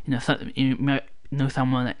 You know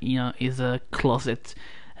someone that is a closet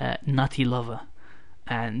nutty lover,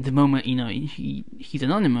 and the moment he's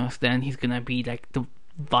anonymous, then he's gonna be like the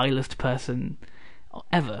vilest person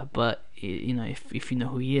ever. But if you know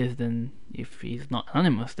who he is, then if he's not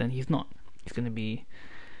anonymous, then he's not. He's gonna be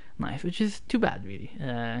nice, which is too bad, really.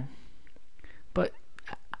 But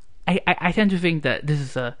I tend to think that this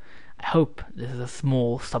is I hope this is a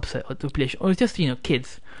small subset of the population, or it's just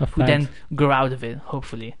kids who then grow out of it,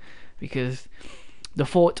 hopefully, because the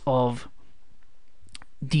thought of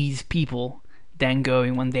these people then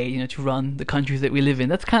going one day, to run the countries that we live in.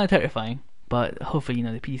 That's kind of terrifying. But hopefully,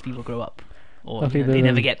 these people grow up, or they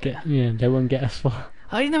never get there. Yeah, they won't get as far.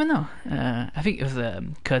 Oh, you never know. I think it was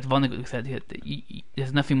Kurt Vonnegut who said that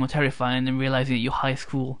there's nothing more terrifying than realizing that your high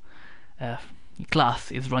school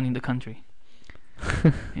class is running the country.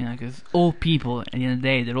 Because all people at the end of the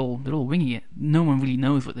day, they're all winging it. No one really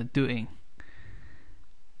knows what they're doing.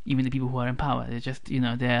 Even the people who are in power, they're just they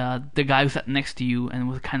are the guy who sat next to you and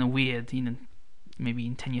was kind of weird. Maybe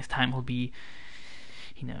in 10 years' time he'll be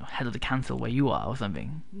head of the council where you are or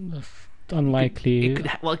something. That's unlikely. It could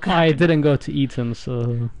I didn't go to Eton,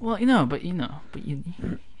 so. Well, but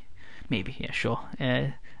maybe, yeah, sure.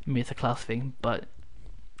 Maybe it's a class thing, but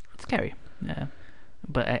it's scary.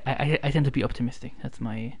 But I tend to be optimistic. That's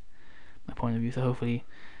my point of view. So hopefully,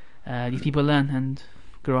 these people learn and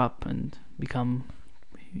grow up and become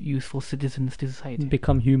useful citizens to society.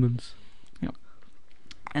 Become humans. Yeah.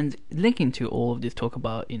 And linking to all of this talk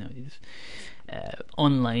about these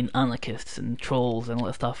online anarchists and trolls and all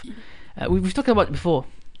that stuff, we've talked about it before.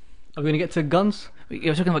 Are we going to get to guns? We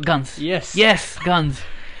were talking about guns. Yes, guns.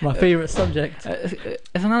 My favourite subject. As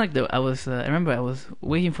an anecdote, I remember I was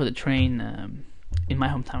waiting for the train in my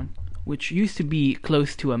hometown, which used to be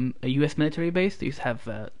close to a US military base. They used to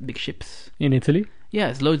have big ships. In Italy? Yeah,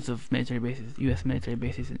 there's loads of military bases, US military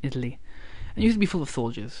bases in Italy. And it used to be full of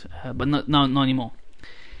soldiers, but not anymore.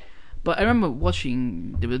 But I remember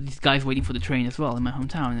watching, there were these guys waiting for the train as well in my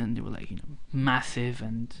hometown, and they were like, massive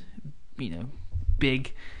and,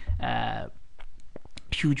 big,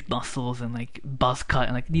 huge muscles and like buzz cut,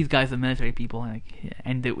 and like these guys are military people,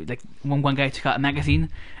 and they one guy took out a magazine,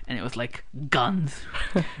 and it was like guns.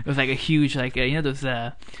 It was like a huge those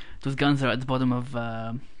guns that are at the bottom of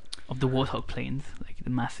the Warthog planes, like the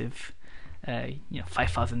massive,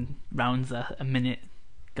 5,000 rounds a minute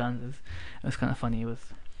guns. It was kind of funny. It was.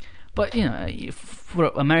 But for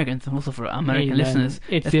Americans and also for American listeners,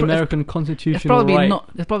 it's the American constitutional it's probably right.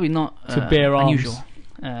 It's probably not to bear unusual.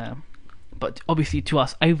 arms. But obviously, to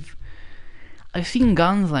us, I've seen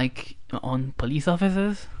guns like on police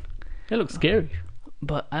officers. They look scary.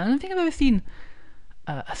 But I don't think I've ever seen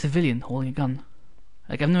a civilian holding a gun.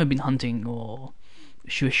 Like I've never been hunting or a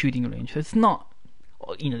shooting range. So it's not,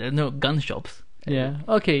 there are no gun shops. Yeah.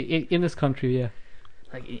 Okay. In this country, yeah.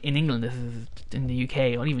 Like in England, this is in the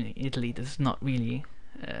UK or even in Italy. This is not really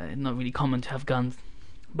common to have guns.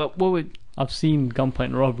 But what would I've seen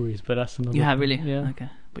gunpoint robberies, but that's another. You have really? Yeah. Okay.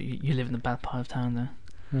 But you live in a bad part of town, though.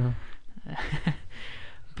 Yeah.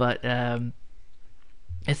 But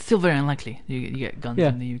it's still very unlikely you get guns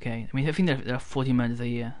in the UK. I mean, I think there are 40 murders a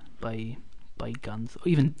year by guns, or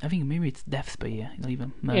even I think maybe it's deaths per year, not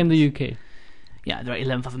even murders. In the UK. Yeah, there are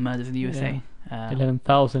 11,000 murders in the USA.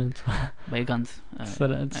 11,000 by guns. So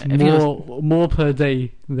that's more per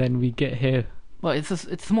day than we get here. Well, it's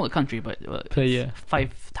a smaller country, but per year,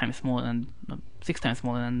 5 times smaller than 6 times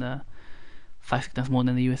smaller than 5-6 times more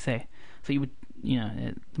than the USA. So you would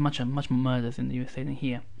much more murders in the USA than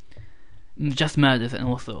here. Just murders, and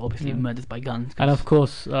also obviously murders by guns. And of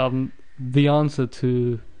course, the answer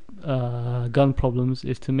to gun problems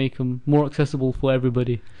is to make them more accessible for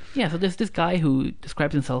everybody. Yeah, so there's this guy who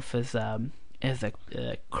describes himself as a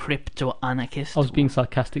crypto anarchist. I was being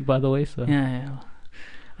sarcastic, by the way. So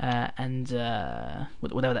and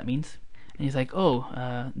whatever that means. And he's like,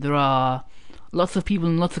 there are lots of people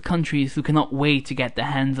in lots of countries who cannot wait to get their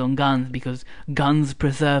hands on guns because guns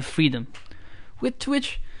preserve freedom.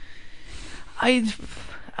 Which I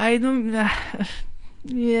don't.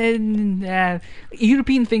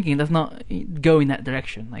 European thinking does not go in that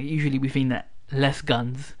direction. Like usually we think that less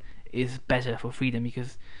guns is better for freedom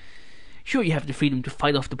because sure you have the freedom to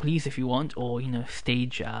fight off the police if you want, or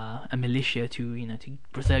stage a militia to to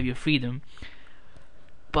preserve your freedom.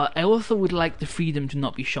 But I also would like the freedom to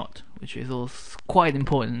not be shot, which is also quite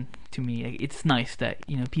important to me. Like, it's nice that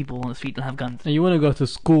people on the street don't have guns. And you want to go to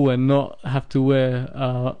school and not have to wear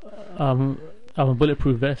a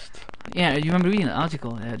bulletproof vest. Yeah, you remember reading an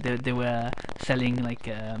article? They were selling like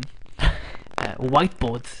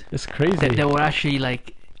whiteboards. It's crazy. They were actually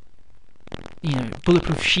like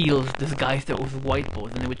bulletproof shields disguised as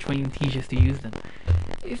whiteboards, and they were training teachers to use them.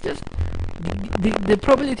 It's just the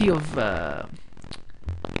probability of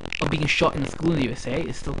being shot in a school in the USA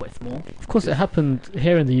is still quite small. Of course, it happened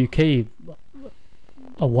here in the UK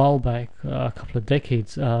a while back, a couple of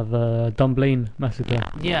decades, the Dunblane massacre.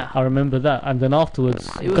 Yeah, I remember that. And then afterwards,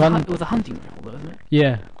 it was a hunting rifle, though, wasn't it?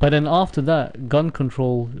 Yeah, but then after that, gun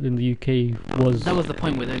control in the UK was. That was the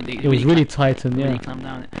point where it was really tightened. Really clamped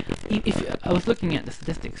down. If I was looking at the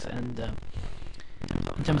statistics, and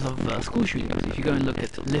in terms of school shootings, if you go and look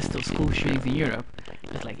at the list of school shootings in Europe,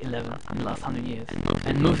 there's like 11 in the last 100 years,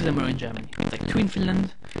 and most of them are in Germany. It's like 2 in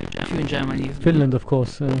Finland, 2 in Germany. Finland, of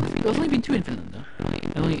course. There's only been 2 in Finland though.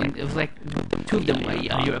 It was like 2 of them were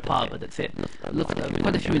a year apart, but that's it.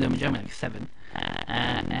 Quite a few of them in Germany, like 7,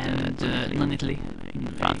 and none in Italy. In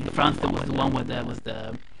France, there was the one where there was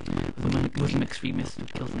the Muslim extremist who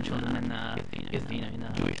killed some children in in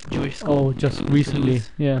a Jewish school. Oh, just recently,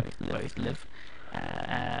 yeah. Where I used to live.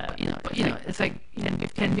 But it's like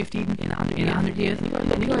 10, 15 in 100 years.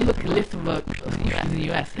 And you go look at the list of in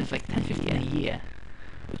the US, it's like 10, 15 a year.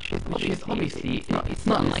 Which is obviously it's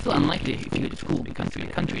not unlikely if you go to school because it's a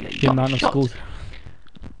country that you amount of shot. schools.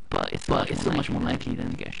 But it's so much more likely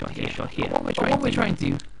than get shot here. What we're trying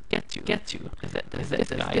to get to is that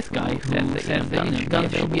this guy says that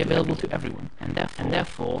guns should be available to everyone, and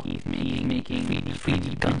therefore he's making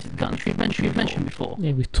 3D guns. We've mentioned before.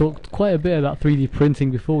 Yeah, we've talked quite a bit about 3D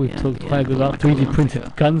printing before. We've talked quite a bit about 3D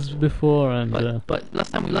printed guns before, and but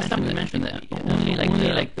last time we mentioned that only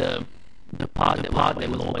like the part that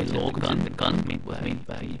was always the gun made by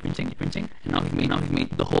printing, and now we've made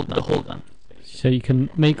the whole gun. So you can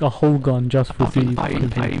make a whole gun just for 3D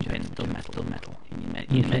printing. Still metal.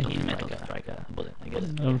 You need metal to strike a bullet. I get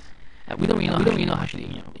it. We don't really know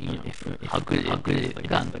actually, how good it is the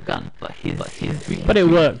gun, but But it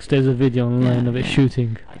works. There's a video online of it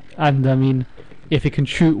shooting, and I mean, if it can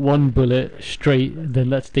shoot one bullet straight, then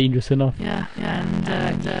that's dangerous enough.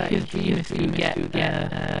 And his dream is to get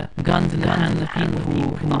guns in the hands of people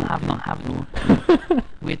who not have them.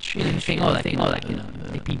 Which is interesting. Like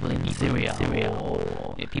people in Syria or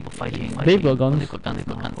people fighting. They've got guns. They've got guns.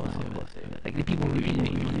 Like the people who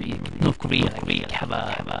North Korea have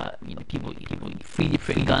people free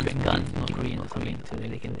guns in North Korea so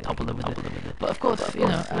they can topple them with it. But of course,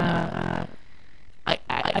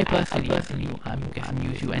 I personally, I'm guessing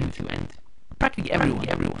you to end, practically everyone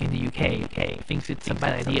in the UK thinks it's a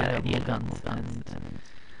bad idea to have guns, and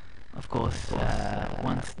of course,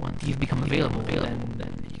 once these become available,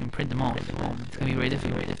 then you can print them off. It's going to be very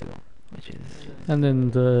difficult. And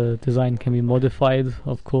then the design can be modified,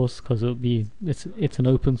 of course, because it's an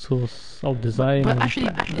open source of design. But actually,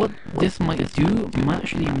 what this might do might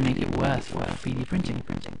actually make it worse for 3D printing.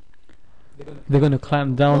 They're going to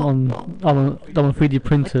clamp down on 3D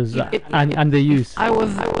printers and their use. If I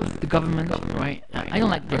was the government, right? I don't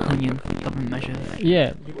like draconian government measures.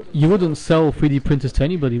 Yeah, you wouldn't sell 3D printers to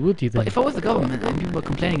anybody, would you? Then? But if I was the government and people were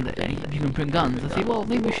complaining that you can print guns, I'd say, well,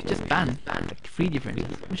 maybe we should just ban 3D printers,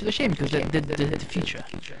 which is a shame because they're the future.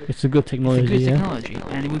 It's a good technology. It's a good technology,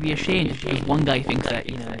 and it would be a shame if one guy thinks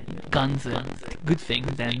that guns are a good thing,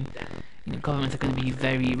 then governments are going to be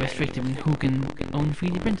very restrictive in who can own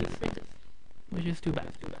 3D printers. Which is too bad.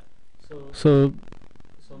 So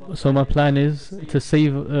my plan is to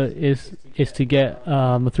save is to get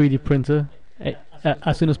a 3D printer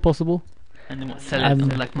as soon as possible. And then sell it on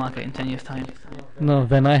the black market in 10 years' time. No,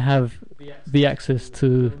 then I have the access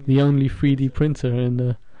to the only 3D printer in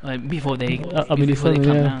the. Before they come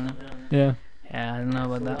down. Yeah. Yeah, I don't know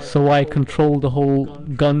about that. So I control the whole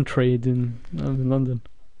gun trade in London.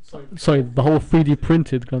 Sorry, the whole 3D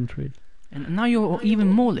printed gun trade. And now you're even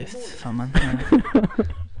more lists, Salman.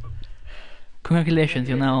 Congratulations,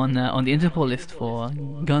 you're now on the Interpol list for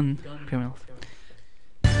gun criminals.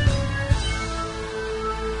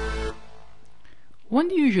 When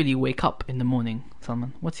do you usually wake up in the morning,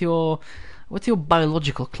 Salman? What's your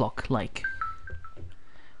biological clock like?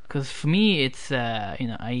 Because for me, it's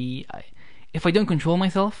I if I don't control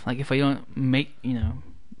myself, like if I don't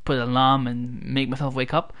put an alarm and make myself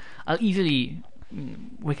wake up, I'll easily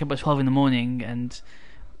wake up at 12 in the morning and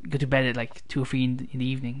go to bed at like 2 or 3 in the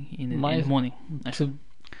evening in the morning.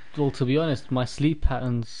 To be honest, my sleep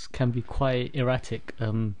patterns can be quite erratic.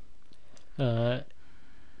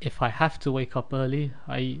 If I have to wake up early,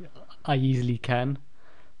 I easily can.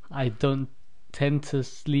 I don't tend to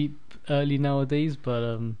sleep early nowadays,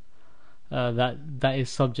 but that is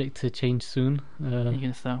subject to change soon. You're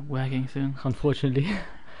gonna start working soon, unfortunately.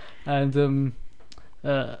 And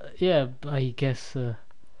I guess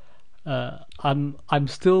I'm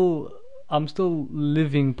still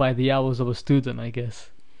living by the hours of a student, I guess.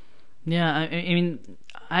 Yeah, I mean,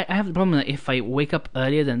 I have the problem that if I wake up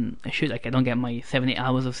earlier than I should, like I don't get my 7-8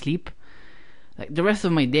 hours of sleep, like the rest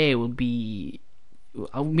of my day will be,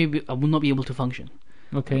 I will not be able to function.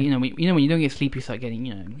 Okay. When you don't get sleep, you start getting,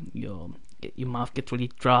 your mouth gets really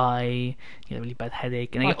dry, you get a really bad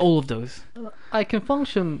headache, and I get all of those. I can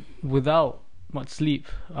function without much sleep.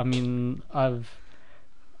 I mean, I've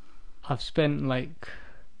spent like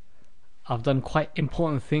I've done quite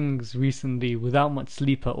important things recently without much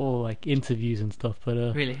sleep at all, like interviews and stuff.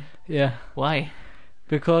 But Really? yeah, Why?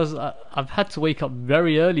 because I've had to wake up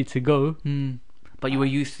very early to go. But you were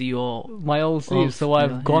used to your My old sleep, old so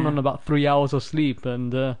I've sleep, gone yeah. on about 3 hours of sleep,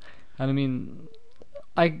 and I mean,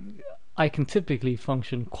 I can typically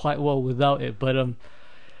function quite well without it,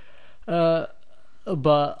 uh,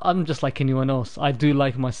 but I'm just like anyone else. I do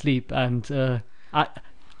like my sleep, I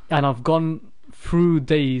and I've gone through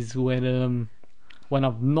days when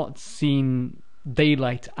I've not seen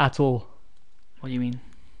daylight at all. What do you mean?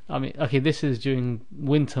 I mean, okay, this is during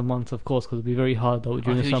winter months, of course, because it'll be very hard though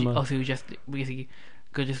during the summer. Also, you just basically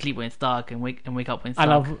go to sleep when it's dark and wake up when it's And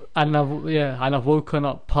dark. I've woken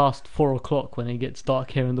up past 4 o'clock when it gets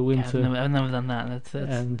dark here in the Yeah, winter. I've never done that.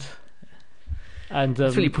 And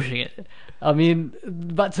That's really pushing it. I mean,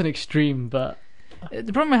 that's an extreme, but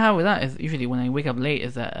The problem I have with that is usually when I wake up late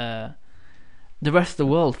is that the rest of the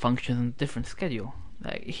world functions on a different schedule.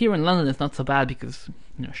 Like here in London, it's not so bad because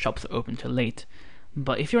shops are open till late.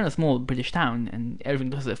 But if you're in a small British town and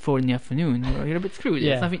everything closes at 4 in the afternoon, you're a bit screwed.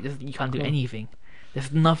 Yeah. You can't do anything.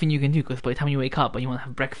 There's nothing you can do because by the time you wake up and you want to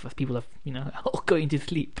have breakfast, people have all going to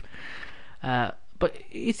sleep. But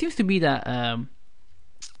it seems to be that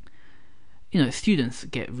students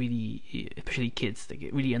get really, especially kids, they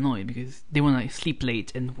get really annoyed because they want to sleep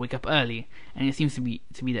late and wake up early. And it seems to be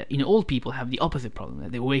that old people have the opposite problem.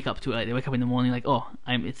 That they wake up too early. They wake up in the morning like, oh,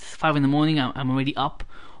 it's 5 in the morning. I'm already up.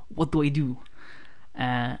 What do I do?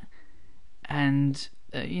 And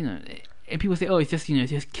people say, oh, it's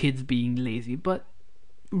just kids being lazy. But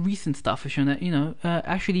recent stuff has shown that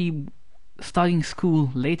actually starting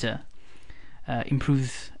school later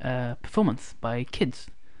improves performance by kids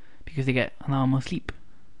because they get an hour more sleep.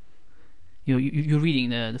 You're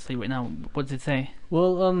reading the study right now. What does it say?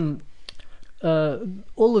 well,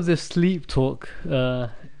 all of this sleep talk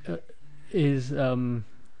is in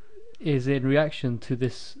reaction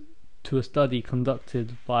to a study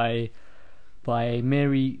conducted by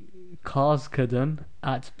Mary Carskadon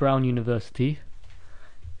at Brown University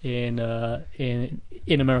in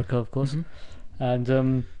America, of course.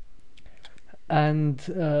 Mm-hmm. And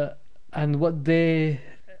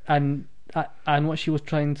what she was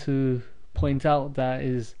trying to point out that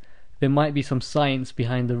is there might be some science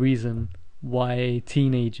behind the reason why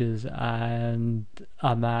teenagers and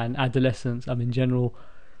adolescents in general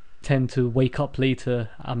tend to wake up later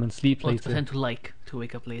and sleep later. They tend to like to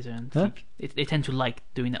wake up later and Huh? sleep. They tend to like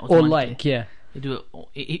doing that Or automatically. yeah. They do it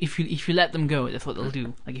if you let them go. That's what they'll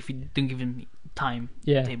do. Like if you don't give them time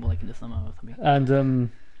table, like in the summer or something.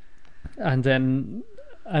 And then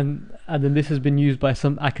this has been used by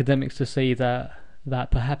some academics to say that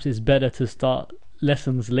perhaps it's better to start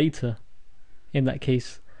lessons later in that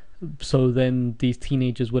case, so then these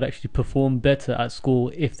teenagers would actually perform better at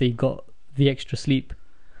school if they got the extra sleep.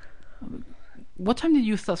 What time did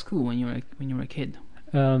you start school when you were a kid?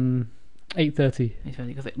 8:30.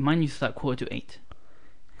 Because mine used to start 7:45.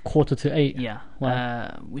 7:45. Yeah.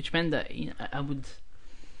 Wow. Which meant that I would.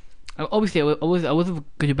 Obviously, I was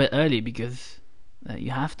go to bed early because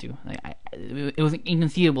you have to. It was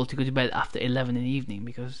inconceivable to go to bed after 11 in the evening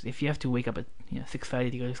because if you have to wake up at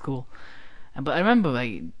 6:30 to go to school. But I remember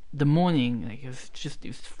the morning, it was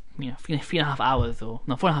 3.5 hours or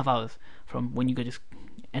no 4.5 hours from when you go to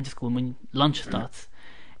enter school and when lunch starts.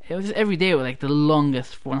 It was just every day were the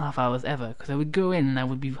longest 4.5 hours ever because I would go in and I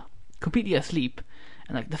would be completely asleep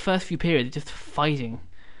and the first few periods just fighting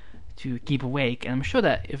to keep awake. And I'm sure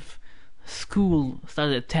that if school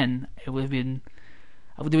started at 10, I would have been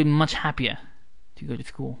much happier to go to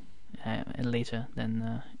school later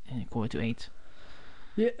than 7:45.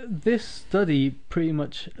 Yeah, this study pretty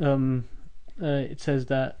much it says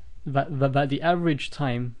that the average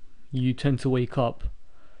time you tend to wake up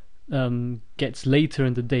gets later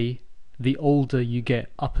in the day the older you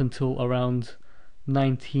get, up until around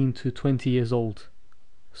 19 to 20 years old.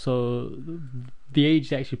 So the age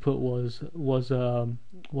they actually put was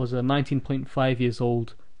 19.5 years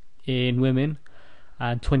old in women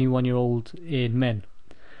and 21-year-old in men.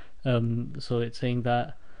 So it's saying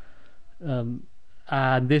that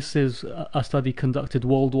and this is a study conducted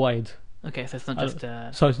worldwide. Okay, so it's not just.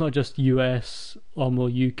 So it's not just US or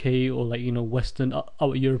UK or Western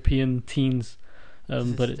European teens,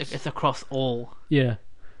 but it's across all. Yeah.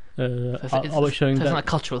 I was showing that it's not a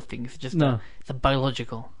cultural thing. It's just it's a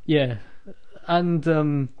biological. Yeah, and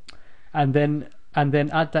then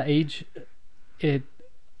at that age, it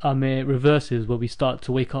reverses where we start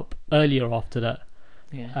to wake up earlier after that.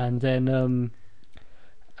 Yeah.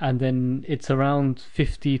 And then it's around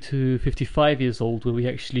 50 to 55 years old where we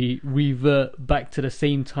actually revert back to the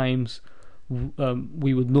same times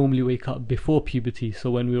we would normally wake up before puberty,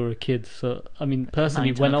 so when we were a kid. So I mean,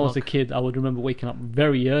 personally, 9, when 10 I was a o'clock. kid, I would remember waking up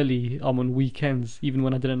very early on weekends, even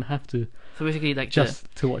when I didn't have to, So basically, like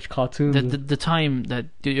just to watch cartoons. the time that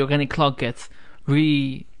the organic clock gets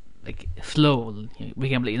really like slow,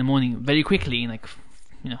 waking up late in the morning very quickly in like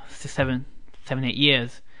 7, 8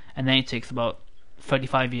 years, and then it takes about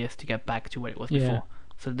 35 years to get back to where it was Yeah. before.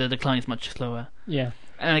 So the decline is much slower. Yeah.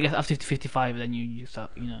 And I guess after 55, then you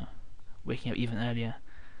start waking up even earlier.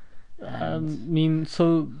 I mean,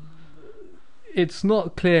 so it's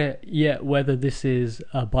not clear yet whether this is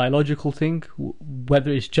a biological thing,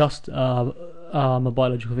 whether it's just a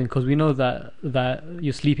biological thing, because we know that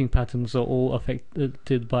your sleeping patterns are all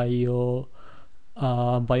affected by your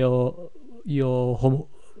hormonal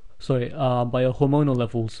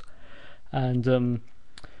levels, and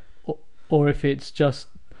or if it's just,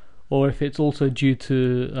 or if it's also due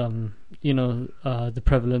to the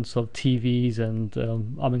prevalence of TVs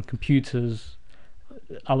and computers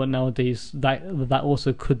nowadays, that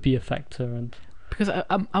also could be a factor. And because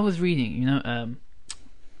I was reading,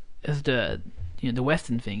 as the the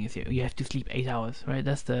Western thing is you have to sleep 8 hours, right?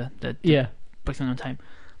 That's the yeah, maximum time.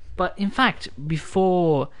 But in fact,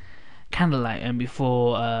 before candlelight and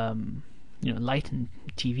before light and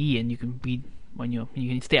TV, and you can read when you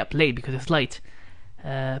can stay up late because it's light.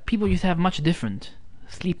 People used to have much different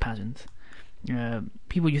sleep patterns.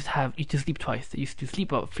 People used to sleep twice. They used to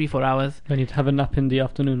sleep about 3-4 hours. then you'd have a nap in the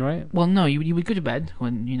afternoon, right? Well, no, you would go to bed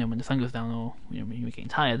when when the sun goes down, or when you're getting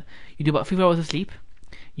tired. You do about 3 hours of sleep.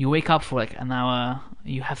 You wake up for like an hour.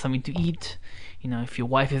 You have something to eat. If your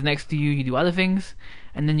wife is next to you, you do other things,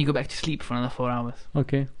 and then you go back to sleep for another 4 hours.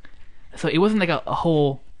 Okay. So it wasn't like a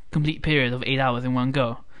whole complete period of 8 hours in one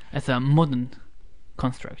go. It's a modern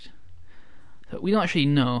construct. So we don't actually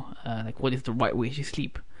know what is the right way to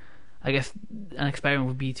sleep. I guess an experiment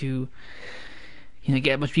would be to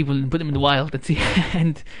get a bunch of people and put them in the wild and see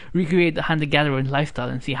and recreate the hunter-gatherer lifestyle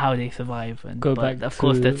and see how they survive. And Go back of to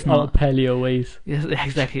course that's not paleo ways. Yes,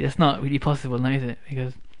 exactly. That's not really possible now, is it?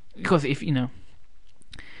 Because if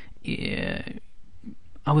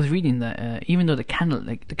I was reading that even though the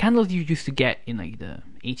candles you used to get in like the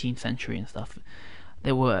 18th century and stuff,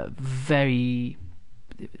 they were very,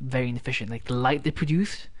 very inefficient. Like the light they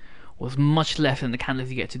produced was much less than the candles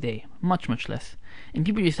you get today. Much, much less. And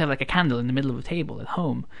people used to have like a candle in the middle of a table at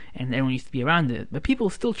home, and everyone used to be around it. But people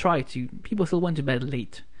still People still went to bed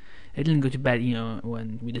late. They didn't go to bed,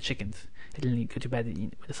 when with the chickens. They didn't go to bed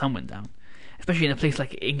when the sun went down. Especially in a place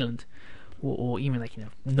like England, or even like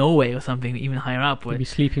Norway or something, even higher up. Where You'd be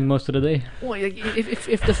sleeping most of the day. well, like,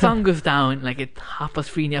 if the sun goes down like at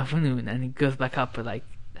 3:30 in the afternoon and it goes back up at like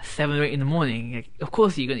 7 or 8 in the morning, like, of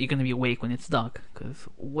course you're gonna be awake when it's dark. Because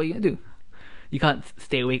what are you gonna do? You can't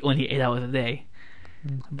stay awake only 8 hours a day.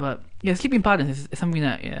 But yeah, sleeping patterns is something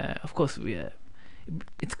that of course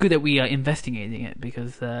it's good that we are investigating it,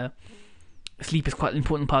 because sleep is quite an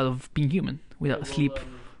important part of being human. Without sleep,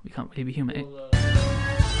 we can't really be human.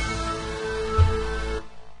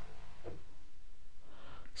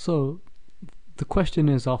 So, the question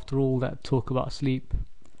is, after all that talk about sleep,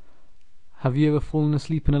 have you ever fallen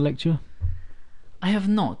asleep in a lecture? I have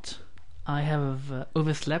not. I have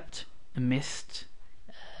overslept and missed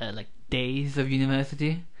like days of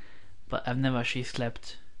university, but I've never actually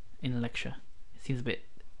slept in a lecture. It seems a bit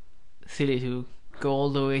silly to go all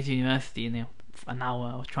the way to university in an hour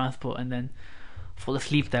of transport and then fall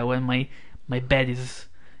asleep there when my bed is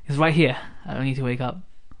right here. I don't need to wake up.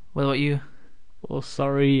 What about you? Oh,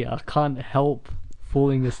 sorry, I can't help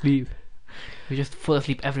falling asleep. You just fall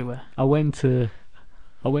asleep everywhere. I went to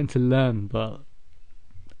learn, but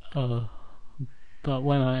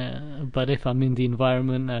if I'm in the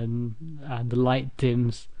environment and the light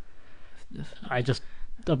dims, I'm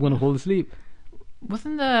gonna fall asleep.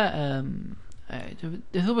 Wasn't there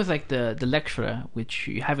there's always like the lecturer, which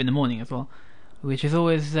you have in the morning as well, which is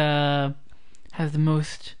always has the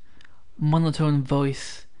most monotone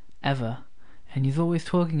voice ever, and he's always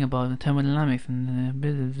talking about the thermodynamics and a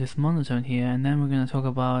bit of this monotone here, and then we're going to talk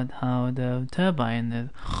about how the turbine is.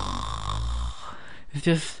 It's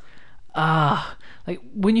just like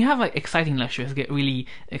when you have like exciting lecturers get really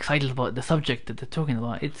excited about the subject that they're talking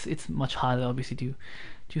about, it's much harder obviously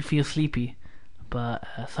to feel sleepy. But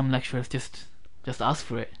some lecturers just ask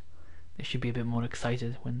for it. They should be a bit more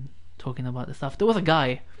excited when talking about the stuff. There was a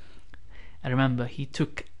guy, I remember, he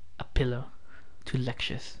took a pillow to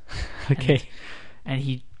lectures. Okay. And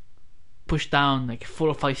he pushed down like 4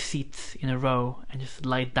 or 5 seats in a row and just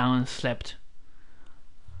lied down and slept.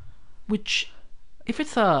 Which, if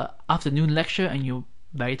it's a afternoon lecture and you're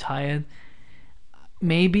very tired,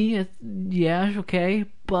 maybe yeah, okay.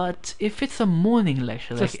 But if it's a morning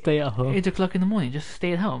lecture, just like stay at home. 8 o'clock in the morning, just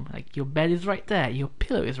stay at home. Like your bed is right there, your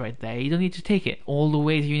pillow is right there. You don't need to take it all the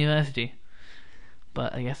way to university.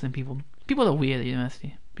 But I guess then people are weird at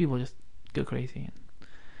university. People just go crazy,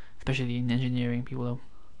 especially in engineering. People are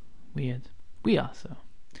weird. We are, so.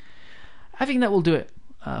 I think that will do it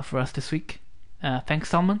for us this week. Thanks,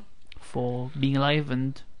 Salman, for being alive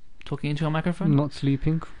and talking into a microphone. Not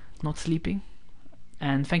sleeping.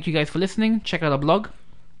 And thank you guys for listening. Check out our blog.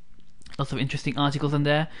 Lots of interesting articles on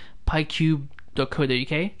there.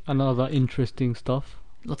 pycube.co.uk. Another interesting stuff.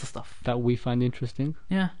 Lots of stuff that we find interesting.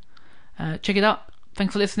 Yeah. Check it out.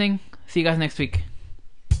 Thanks for listening. See you guys next week.